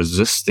like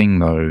resisting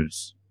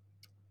those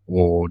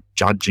or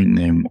judging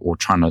them or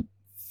trying to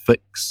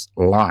fix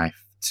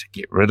life to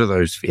get rid of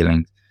those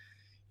feelings,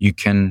 you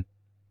can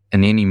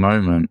in any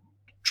moment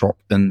drop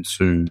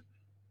into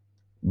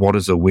what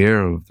is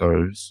aware of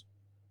those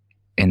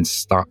and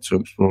start to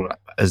explore,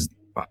 is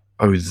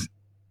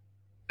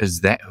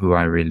that who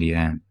I really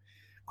am?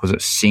 Because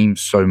it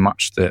seems so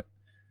much that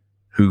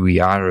who we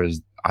are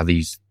are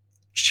these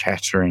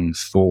chattering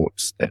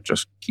thoughts that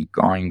just keep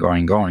going.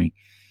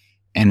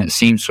 And it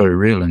seems so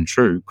real and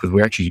true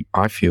because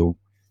I feel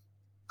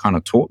kind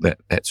of taught that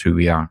that's who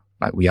we are.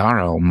 Like we are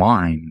our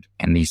mind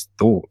and these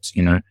thoughts,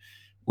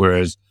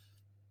 whereas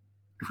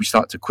if we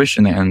start to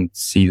question that and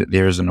see that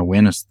there is an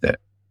awareness that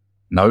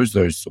knows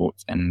those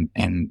thoughts and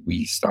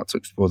we start to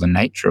explore the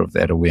nature of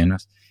that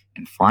awareness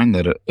and find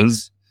that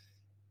its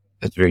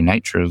very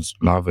nature is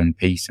love and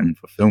peace and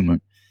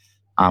fulfillment,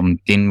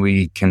 then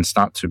we can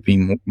start to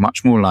be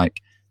much more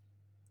like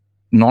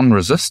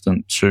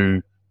non-resistant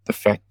to the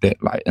fact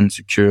that like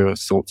insecure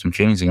thoughts and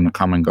feelings are going to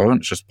come and go, and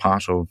it's just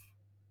part of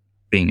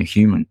being a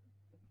human,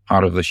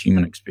 part of the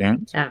human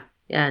experience.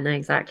 Yeah, no,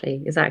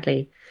 exactly. I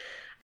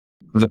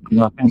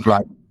think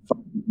like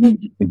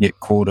we get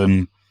caught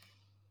in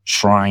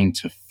trying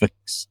to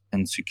fix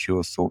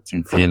insecure thoughts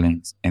and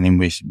feelings, and then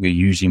we're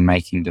usually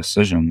making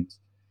decisions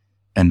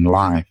in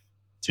life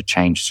to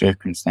change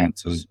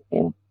circumstances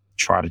or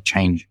try to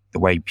change the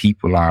way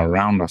people are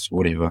around us or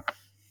whatever,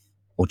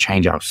 or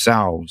change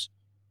ourselves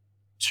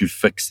to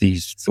fix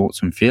these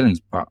thoughts and feelings.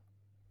 But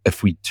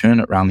if we turn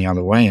it around the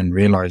other way and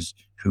realize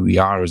who we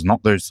are is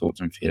not those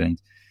thoughts and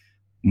feelings,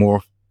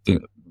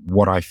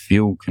 what I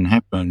feel can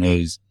happen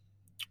is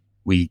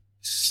we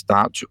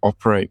start to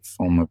operate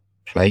from a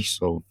place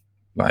of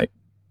like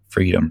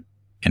freedom,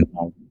 and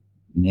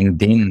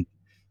then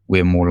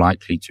we're more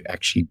likely to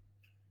actually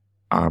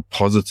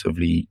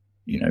positively,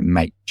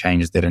 make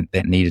changes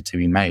that needed to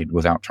be made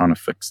without trying to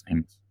fix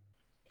things.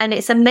 And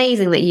it's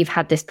amazing that you've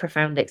had this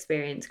profound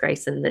experience,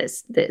 Grayson,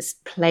 that's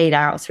played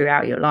out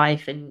throughout your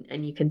life,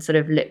 and you can sort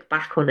of look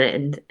back on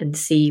it and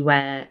see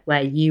where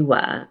you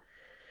were.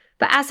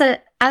 But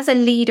as a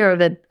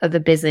leader of a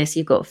business,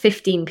 you've got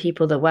 15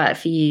 people that work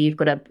for you. You've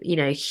got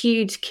a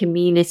huge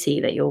community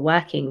that you're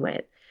working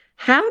with.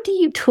 How do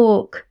you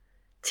talk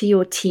to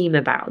your team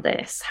about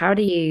this? How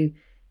do you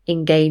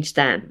engage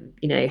them?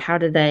 How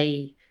do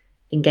they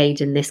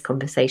engage in this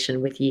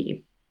conversation with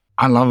you?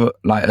 I love it.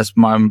 Like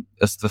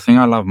it's the thing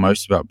I love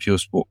most about Pure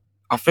Sport.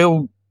 I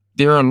feel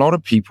there are a lot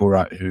of people,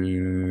 right,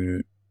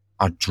 who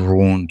are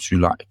drawn to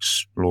like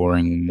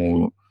exploring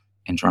more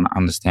and trying to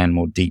understand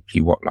more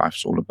deeply what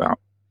life's all about.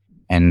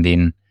 And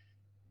then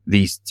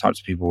these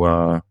types of people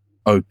are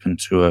open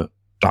to a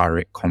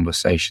direct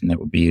conversation that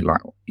would be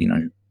like,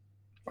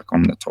 like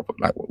on the topic,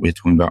 like what we're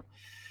talking about.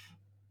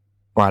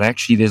 But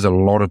actually there's a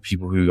lot of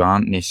people who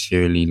aren't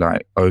necessarily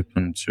like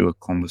open to a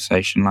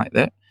conversation like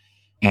that.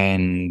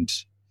 And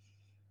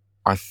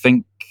I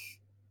think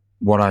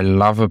what I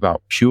love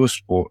about Pure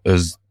Sport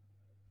is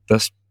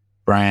this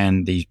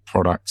brand, these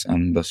products,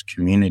 and this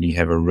community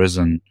have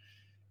arisen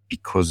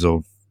because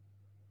of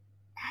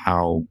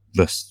how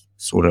this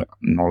sort of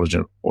knowledge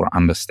or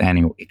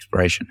understanding or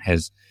exploration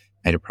has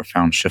made a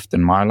profound shift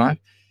in my life.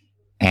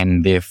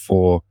 And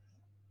therefore,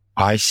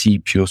 I see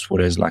Pure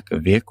Sport as like a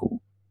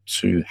vehicle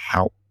to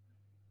help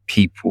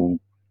people,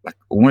 like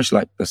almost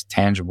like this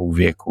tangible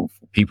vehicle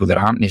for people that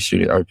aren't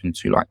necessarily open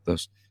to like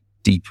this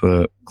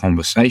deeper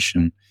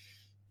conversation,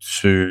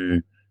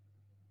 to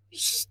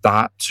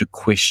start to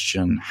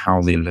question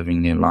how they're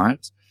living their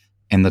lives.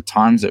 And the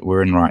times that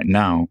we're in right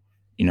now,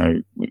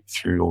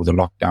 through all the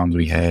lockdowns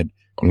we had,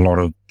 a lot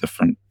of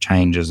different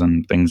changes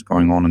and things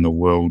going on in the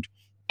world,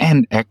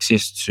 and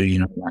access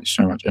to, like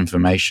so much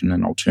information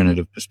and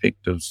alternative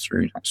perspectives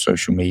through like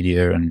social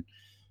media and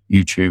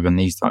YouTube and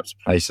these types of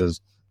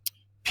places,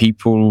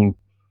 people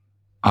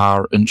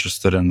are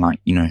interested in like,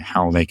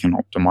 how they can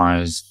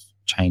optimize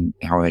change,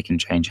 how they can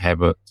change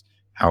habits,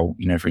 how,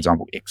 for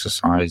example,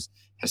 exercise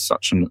has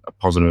such a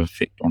positive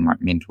effect on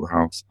like mental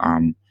health,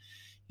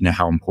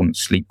 how important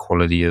sleep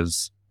quality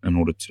is in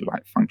order to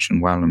like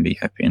function well and be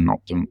happy and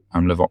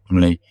live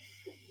optimally.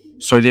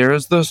 So there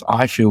is this,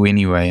 I feel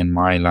anyway, in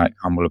my like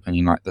humble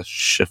opinion, like this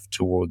shift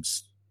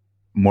towards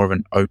more of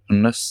an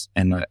openness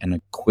and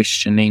a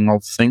questioning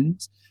of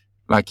things,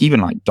 like even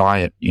like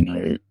diet,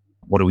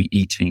 what are we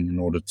eating in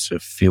order to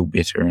feel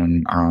better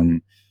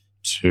and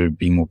to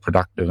be more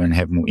productive and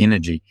have more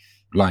energy.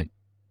 Like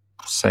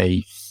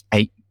say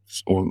 8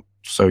 or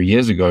so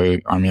years ago,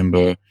 I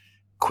remember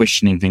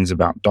questioning things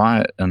about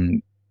diet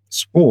and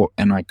sport,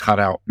 and I cut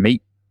out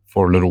meat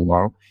for a little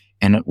while,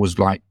 and it was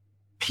like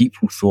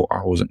people thought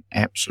I was an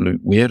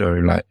absolute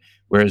weirdo. Like,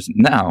 whereas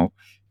now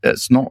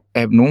it's not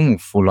abnormal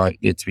for like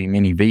there to be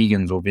many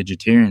vegans or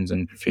vegetarians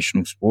in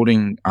professional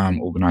sporting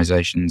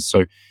organizations.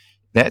 So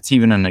that's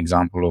even an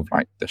example of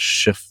like the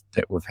shift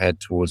that we've had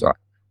towards like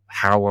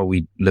how are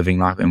we living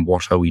life and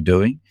what are we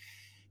doing?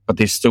 But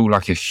there's still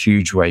like a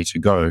huge way to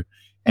go.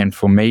 And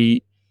for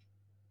me,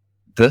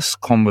 this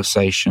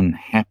conversation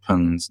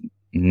happens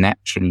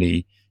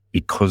naturally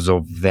because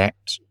of that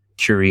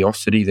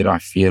curiosity that I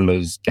feel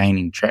is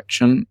gaining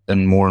traction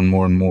in more and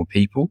more and more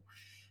people.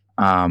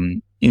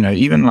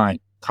 Even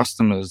like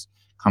customers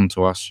come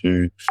to us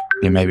who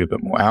they're maybe a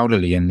bit more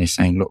elderly and they're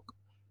saying, look,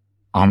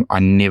 I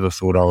never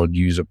thought I would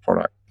use a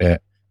product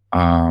that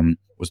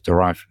was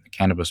derived from the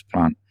cannabis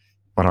plant,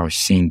 but I was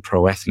seeing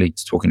pro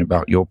athletes talking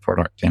about your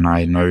product and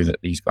I know that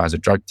these guys are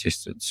drug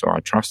tested, so I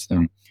trust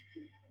them.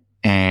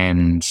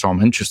 And so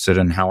I'm interested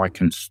in how I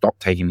can stop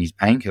taking these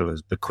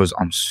painkillers because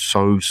I'm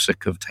so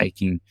sick of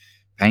taking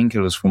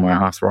painkillers for my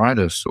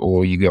arthritis.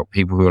 Or you got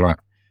people who are like,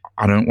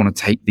 I don't want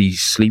to take these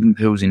sleeping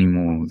pills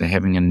anymore. They're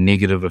having a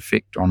negative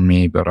effect on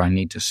me, but I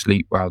need to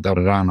sleep well,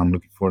 and I'm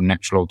looking for a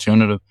natural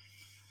alternative.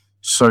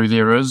 So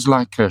there is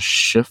like a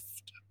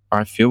shift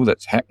I feel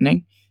that's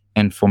happening.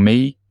 And for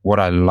me, what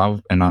I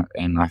love and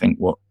I think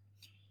what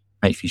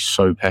makes me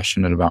so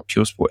passionate about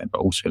pure sport,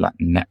 but also like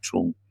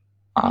natural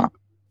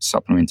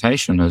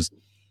supplementation, is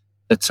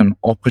it's an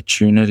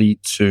opportunity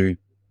to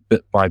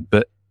bit by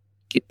bit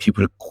get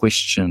people to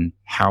question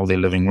how they're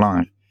living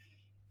life.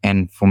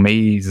 And for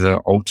me,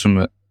 the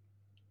ultimate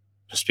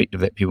perspective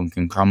that people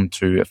can come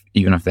to,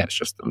 even if that's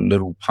just a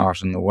little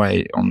part in the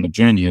way on the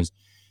journey, is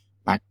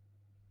like,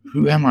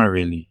 who am I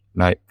really?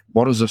 Like,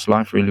 what is this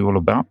life really all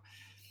about?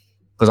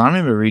 Because I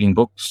remember reading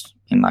books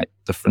and like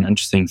different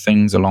interesting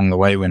things along the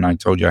way when I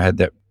told you I had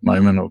that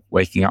moment of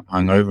waking up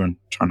hungover and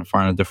trying to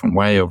find a different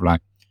way of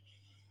like,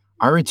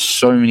 I read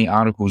so many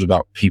articles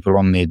about people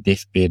on their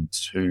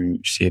deathbeds who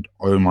said,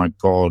 oh my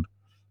God,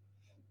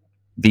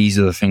 these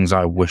are the things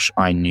I wish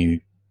I knew.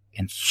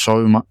 And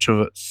so much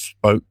of it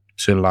spoke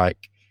to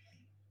like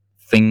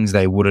things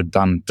they would have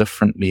done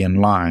differently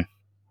in life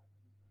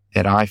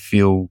that I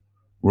feel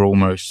were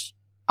almost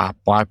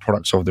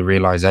byproducts of the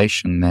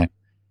realization that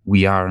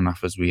we are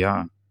enough as we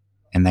are.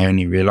 And they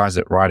only realize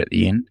it right at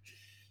the end.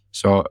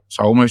 So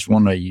I almost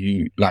want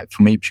to like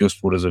for me, Pure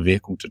Sport is a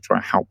vehicle to try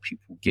and help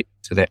people get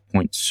to that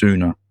point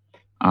sooner.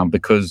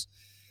 Because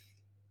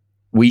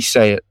we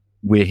say it,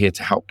 we're here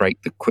to help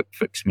break the quick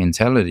fix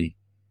mentality.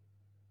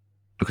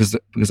 Because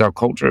our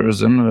culture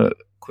is in a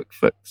quick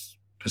fix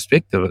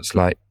perspective. It's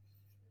like,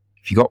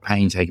 if you got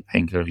pain, take a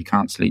painkiller. If you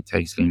can't sleep,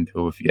 take a sleeping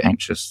pill. If you're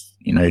anxious,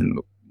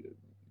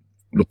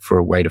 look for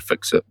a way to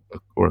fix it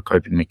or a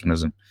coping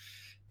mechanism.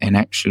 And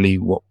actually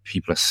what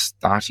people are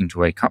starting to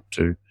wake up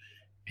to,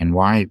 and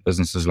why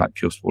businesses like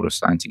Pure Sport are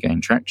starting to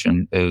gain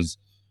traction, is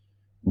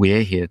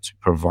we're here to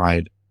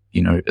provide,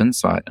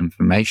 insight,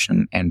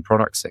 information, and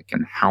products that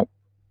can help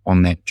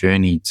on that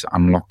journey to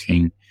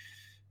unlocking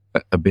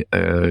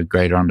a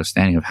greater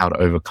understanding of how to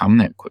overcome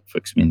that quick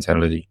fix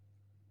mentality.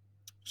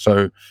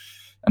 So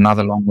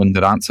another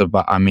long-winded answer,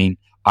 but I mean,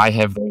 I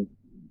have those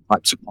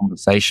types of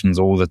conversations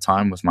all the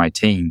time with my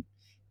team,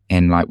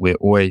 and like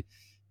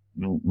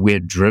we're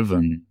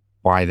driven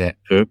by that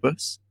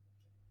purpose.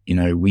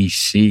 We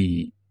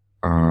see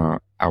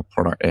our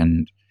product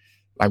and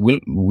like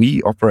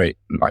we operate,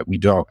 like we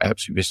do our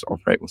absolute best to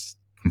operate with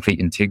complete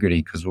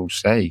integrity, because we'll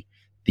say,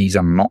 these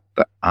are not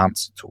the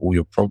answer to all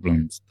your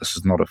problems. This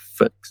is not a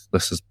fix.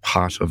 This is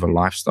part of a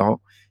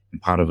lifestyle and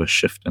part of a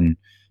shift in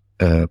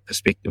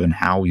perspective in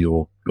how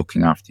you're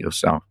looking after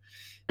yourself.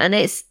 And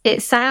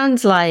it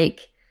sounds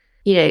like,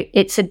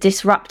 it's a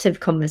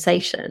disruptive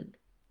conversation.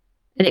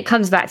 And it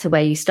comes back to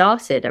where you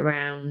started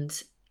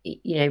around,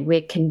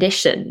 we're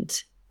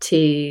conditioned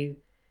to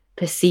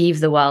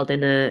perceive the world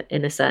in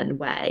a certain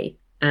way.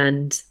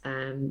 And,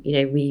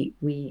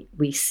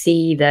 we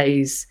see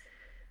those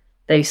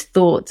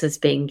thoughts as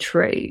being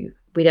true.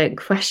 We don't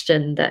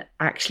question that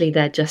actually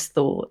they're just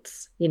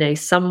thoughts.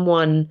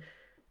 Someone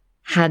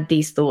had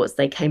these thoughts,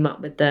 they came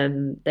up with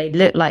them, they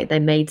looked like they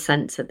made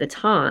sense at the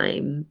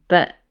time,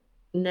 but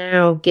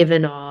now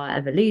given our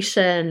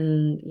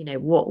evolution,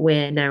 what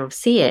we're now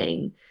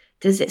seeing,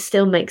 does it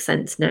still make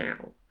sense now?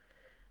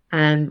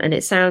 And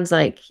it sounds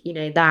like,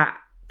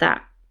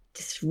 that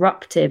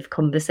disruptive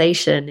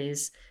conversation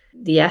is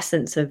the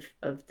essence of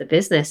the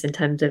business in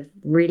terms of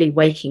really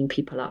waking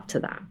people up to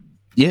that.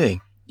 Yeah,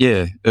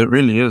 it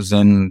really is.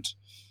 And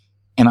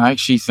I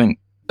actually think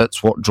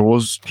that's what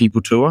draws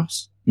people to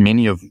us,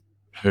 many of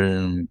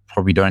whom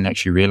probably don't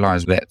actually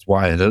realize that's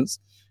why it is.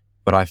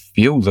 But I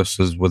feel this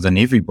is within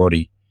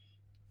everybody.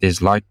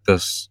 There's like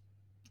this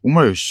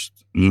almost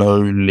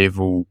low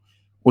level,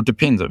 or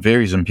depends, it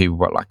varies in people,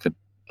 but like a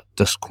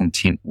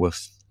discontent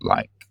with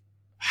like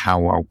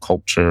how our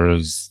culture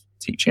is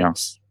teaching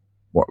us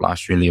what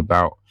life's really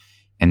about.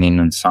 And then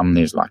in some,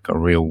 there's like a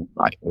real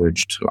like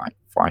urge to like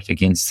fight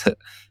against it.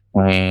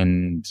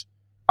 And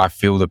I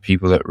feel the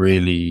people that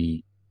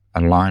really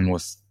align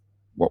with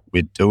what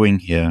we're doing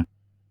here,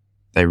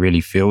 they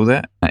really feel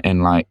that.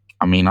 And like,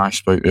 I mean, I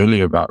spoke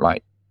earlier about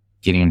like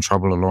getting in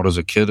trouble a lot as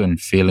a kid and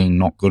feeling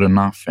not good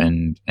enough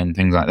and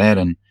things like that.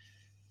 And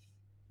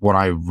what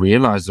I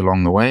realized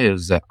along the way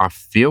is that I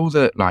feel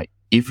that like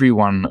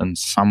everyone in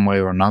some way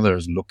or another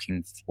is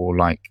looking for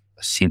like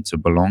a sense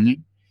of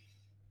belonging.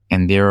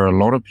 And there are a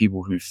lot of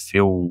people who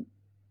feel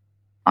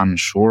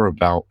unsure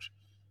about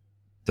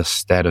the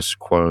status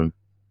quo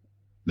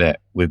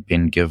that we've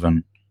been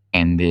given.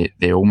 And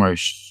they're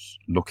almost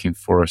looking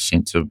for a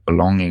sense of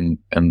belonging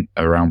and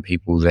around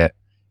people that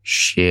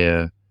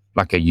share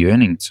like a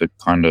yearning to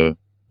kind of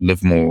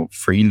live more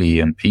freely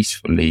and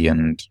peacefully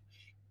and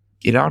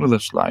get out of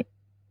this like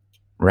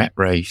rat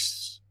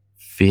race,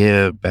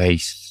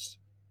 fear-based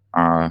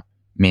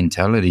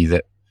mentality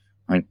that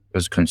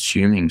is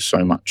consuming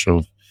so much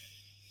of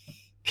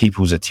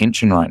people's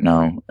attention right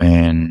now.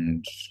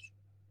 And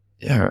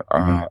yeah,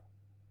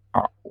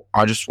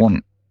 I just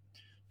want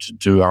to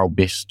do our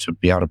best to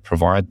be able to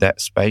provide that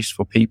space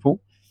for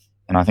people.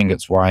 And I think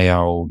it's why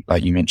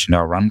like you mentioned,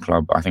 our run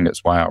club, I think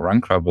it's why our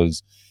run club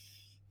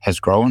has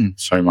grown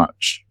so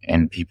much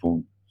and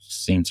people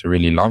seem to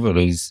really love it.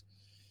 Is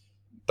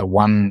the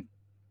one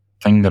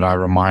thing that I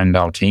remind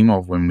our team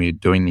of when we're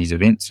doing these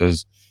events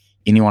is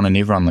anyone and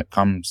everyone that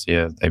comes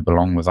here, they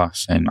belong with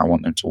us. And I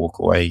want them to walk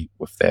away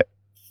with that,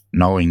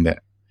 knowing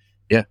that,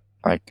 yeah,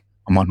 like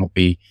I might not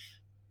be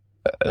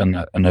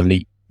an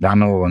elite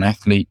runner or an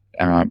athlete.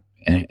 And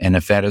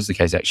if that is the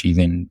case, actually,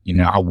 then,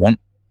 I want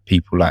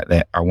people like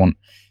that. I want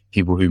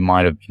people who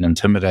might have been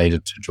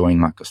intimidated to join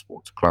like a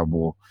sports club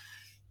or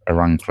a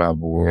run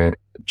club or a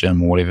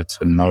gym or whatever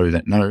to know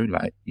that, no,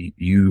 like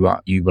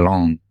you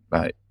belong,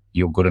 like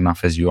you're good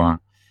enough as you are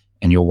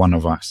and you're one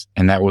of us.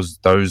 And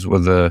those were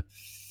the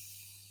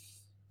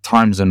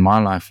times in my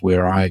life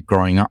where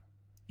growing up,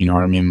 I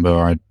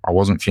remember I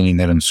wasn't feeling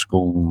that in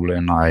school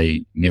and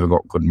I never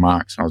got good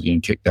marks. I was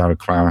getting kicked out of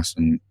class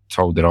and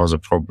told that I was a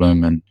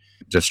problem and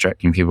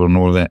distracting people and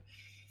all of that.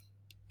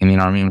 And then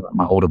I remember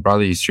my older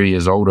brother, he's 3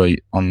 years older,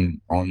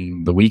 on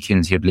the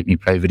weekends he'd let me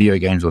play video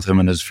games with him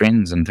and his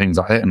friends and things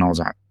like that. And I was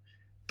like,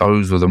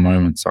 those were the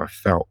moments I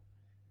felt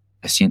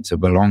a sense of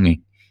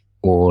belonging.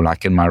 Or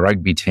like in my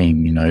rugby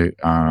team,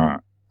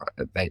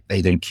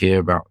 they didn't care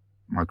about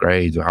my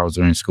grades or how I was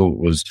doing in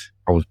school.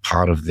 I was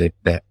part of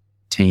that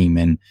team,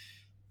 and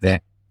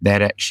that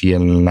actually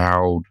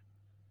allowed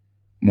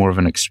more of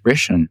an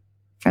expression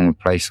from a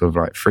place of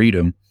like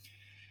freedom.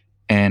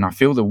 And I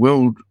feel the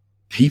world,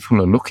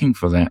 people are looking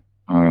for that.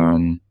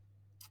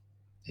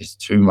 There's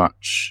too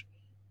much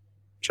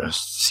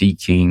just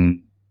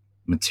seeking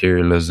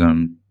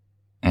materialism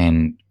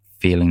and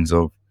feelings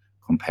of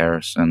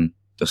comparison,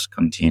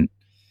 discontent.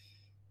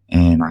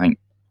 And I think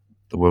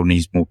the world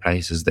needs more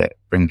places that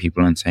bring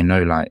people in and say,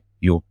 no, like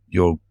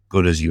you're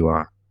good as you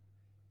are.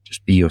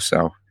 Just be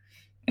yourself.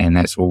 And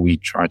that's what we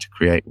try to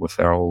create with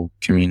our whole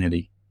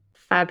community.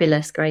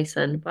 Fabulous,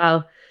 Grayson.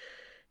 Well,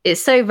 it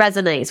so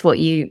resonates what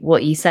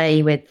you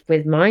say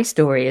with my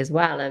story as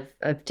well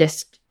of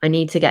just, I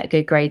need to get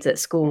good grades at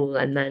school.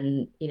 And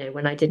then,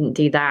 when I didn't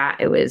do that,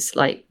 it was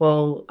like,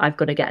 well, I've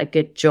got to get a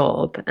good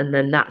job and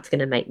then that's going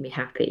to make me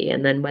happy.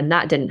 And then when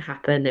that didn't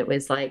happen, it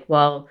was like,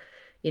 well,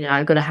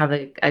 I've got to have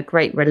a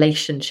great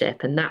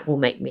relationship and that will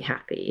make me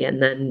happy.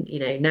 And then,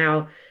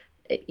 now,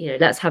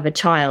 let's have a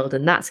child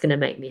and that's going to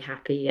make me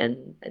happy,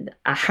 and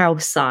a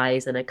house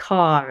size and a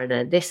car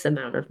and this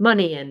amount of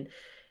money. And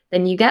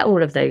then you get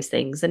all of those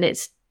things and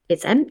it's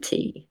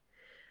empty.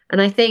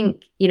 And I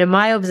think,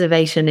 my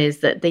observation is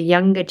that the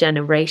younger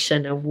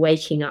generation are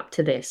waking up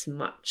to this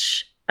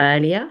much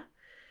earlier.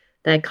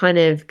 They're kind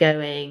of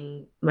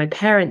going, my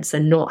parents are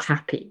not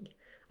happy.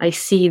 I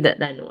see that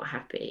they're not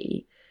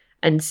happy.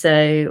 And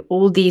so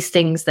all these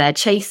things they're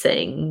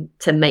chasing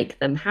to make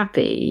them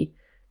happy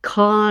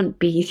can't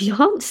be the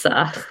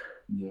answer.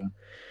 Yeah.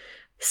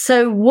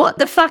 So what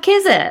the fuck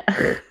is it?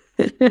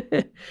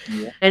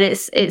 Yeah. And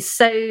it's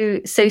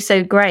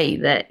so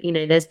great that,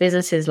 there's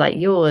businesses like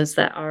yours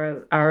that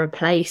are a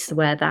place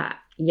where that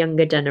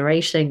younger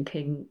generation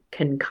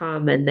can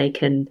come and they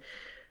can,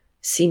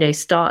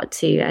 start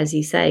to, as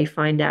you say,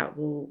 find out,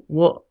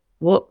 well,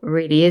 what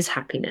really is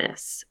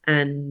happiness,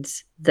 and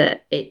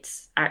that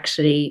it's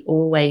actually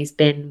always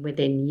been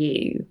within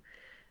you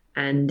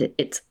and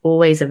it's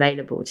always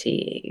available to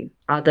you,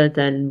 other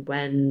than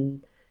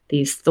when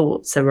these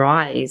thoughts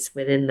arise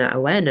within that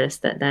awareness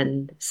that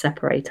then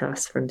separate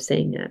us from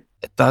seeing it.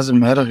 It doesn't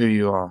matter who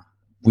you are.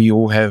 We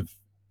all have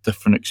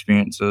different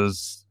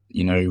experiences.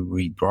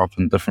 We grow up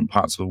in different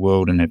parts of the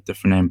world and have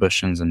different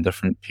ambitions and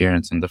different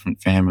parents and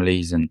different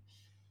families.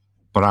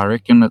 But I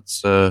reckon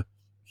it's a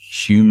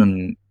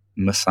human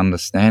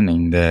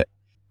misunderstanding that,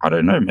 I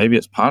don't know, maybe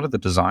it's part of the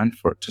design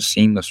for it to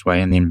seem this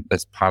way, and then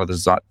that's part of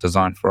the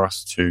design for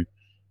us to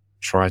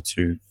try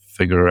to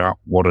figure out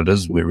what it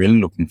is we're really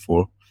looking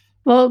for.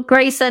 Well,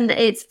 Grayson,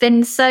 it's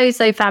been so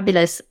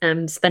fabulous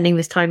spending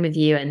this time with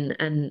you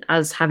and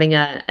us having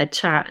a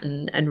chat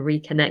and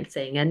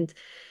reconnecting. And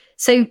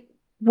so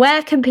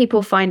where can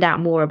people find out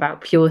more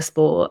about Pure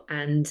Sport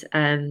and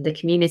the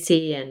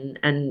community,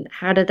 and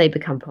how do they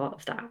become part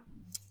of that?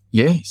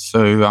 Yeah,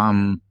 so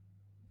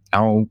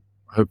our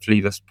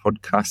hopefully this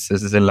podcast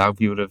has allowed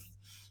you to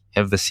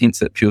have the sense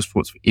that Pure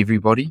Sport's for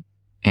everybody.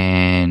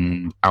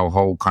 And our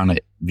whole kind of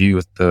view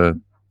with the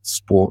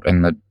sport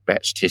and the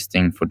batch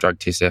testing for drug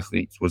test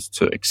athletes was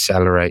to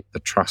accelerate the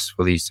trust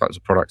for these types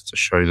of products, to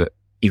show that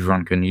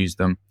everyone can use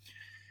them,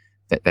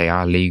 that they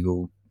are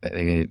legal, that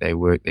they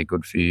work, they're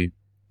good for you.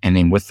 And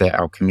then with that,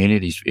 our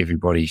community's for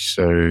everybody.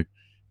 So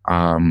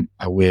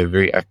we're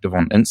very active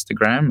on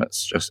Instagram.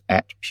 It's just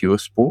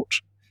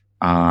 @PureSport.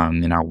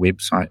 And our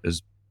website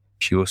is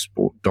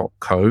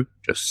puresport.co,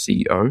 just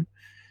CO.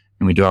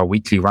 And we do our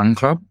weekly run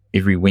club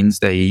every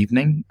Wednesday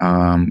evening.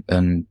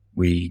 And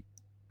we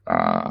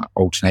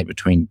alternate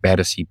between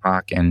Battersea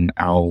Park and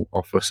our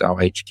office,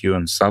 our HQ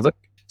in Southwark,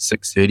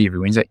 6:30 every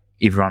Wednesday.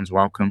 Everyone's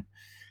welcome.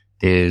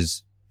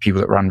 There's people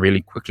that run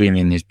really quickly, and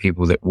then there's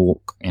people that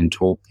walk and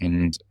talk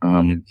and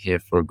here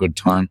for a good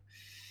time.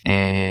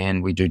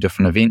 And we do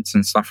different events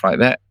and stuff like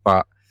that.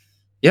 But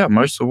yeah,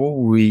 most of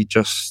all, we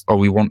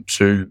want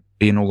to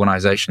be an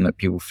organization that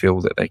people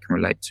feel that they can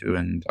relate to,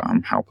 and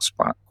help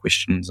spark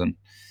questions and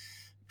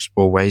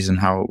explore ways in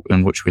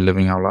which we're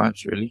living our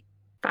lives, really.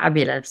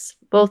 Fabulous.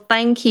 Well,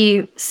 thank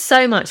you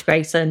so much,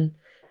 Grayson.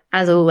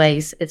 As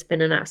always, it's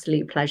been an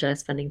absolute pleasure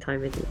spending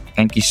time with you.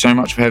 Thank you so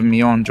much for having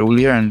me on,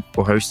 Julia, and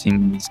for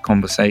hosting these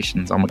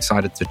conversations. I'm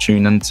excited to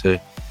tune into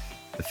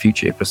the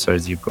future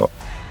episodes you've got.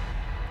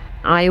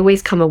 I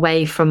always come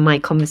away from my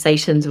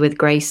conversations with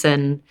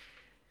Grayson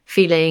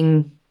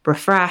feeling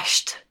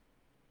refreshed,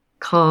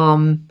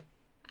 calm,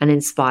 and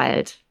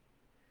inspired.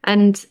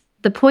 And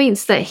the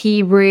points that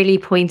he really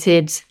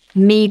pointed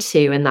me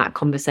to in that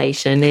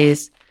conversation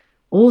is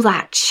all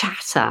that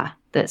chatter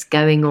that's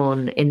going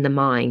on in the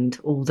mind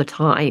all the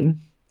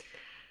time.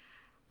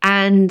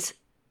 And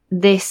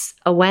this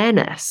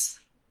awareness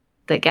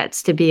that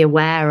gets to be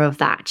aware of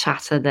that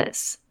chatter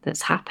that's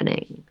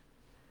happening.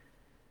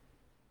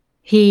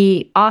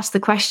 He asked the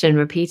question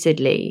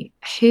repeatedly,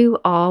 who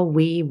are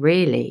we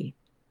really?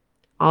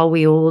 Are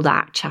we all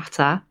that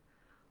chatter?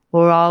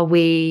 Or are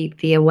we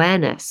the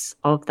awareness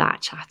of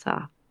that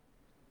chatter?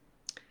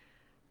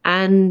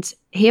 And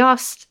he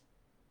asked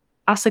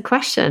us a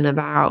question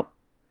about,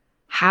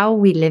 how are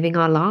we living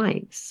our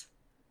lives?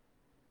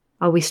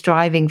 Are we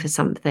striving for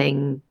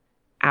something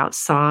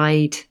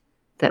outside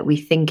that we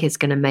think is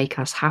going to make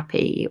us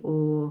happy?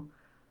 Or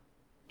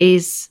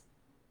is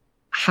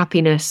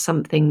happiness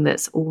something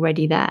that's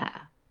already there?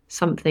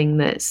 Something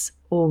that's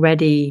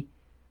already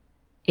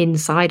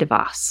inside of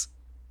us?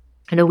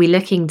 And are we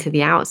looking to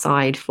the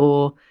outside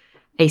for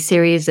a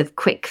series of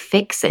quick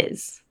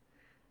fixes,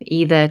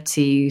 either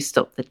to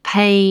stop the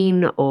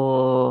pain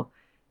or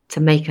to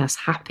make us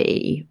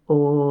happy,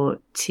 or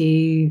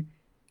to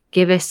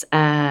give us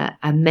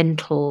a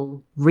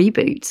mental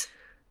reboot?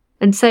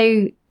 And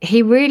so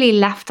he really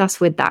left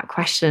us with that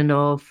question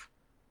of,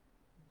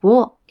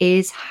 what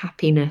is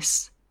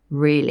happiness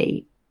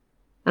really?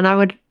 And I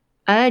would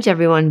urge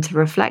everyone to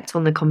reflect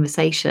on the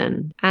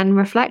conversation and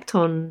reflect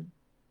on,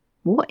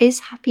 what is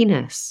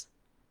happiness?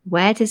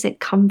 Where does it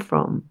come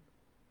from?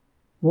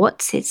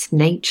 What's its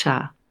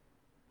nature?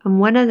 And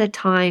when are the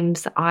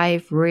times that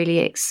I've really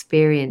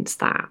experienced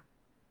that?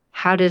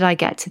 How did I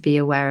get to be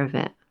aware of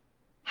it?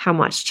 How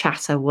much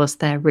chatter was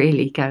there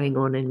really going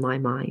on in my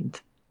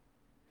mind?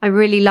 I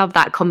really love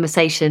that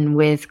conversation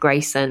with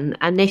Grayson.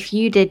 And if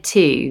you did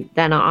too,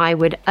 then I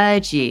would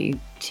urge you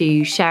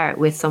to share it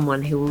with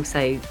someone who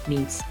also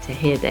needs to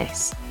hear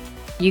this.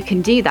 You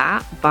can do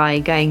that by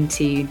going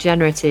to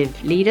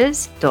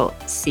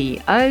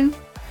generativeleaders.co,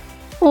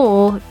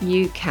 or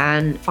you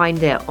can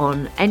find it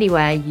on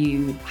anywhere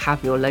you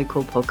have your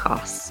local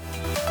podcasts.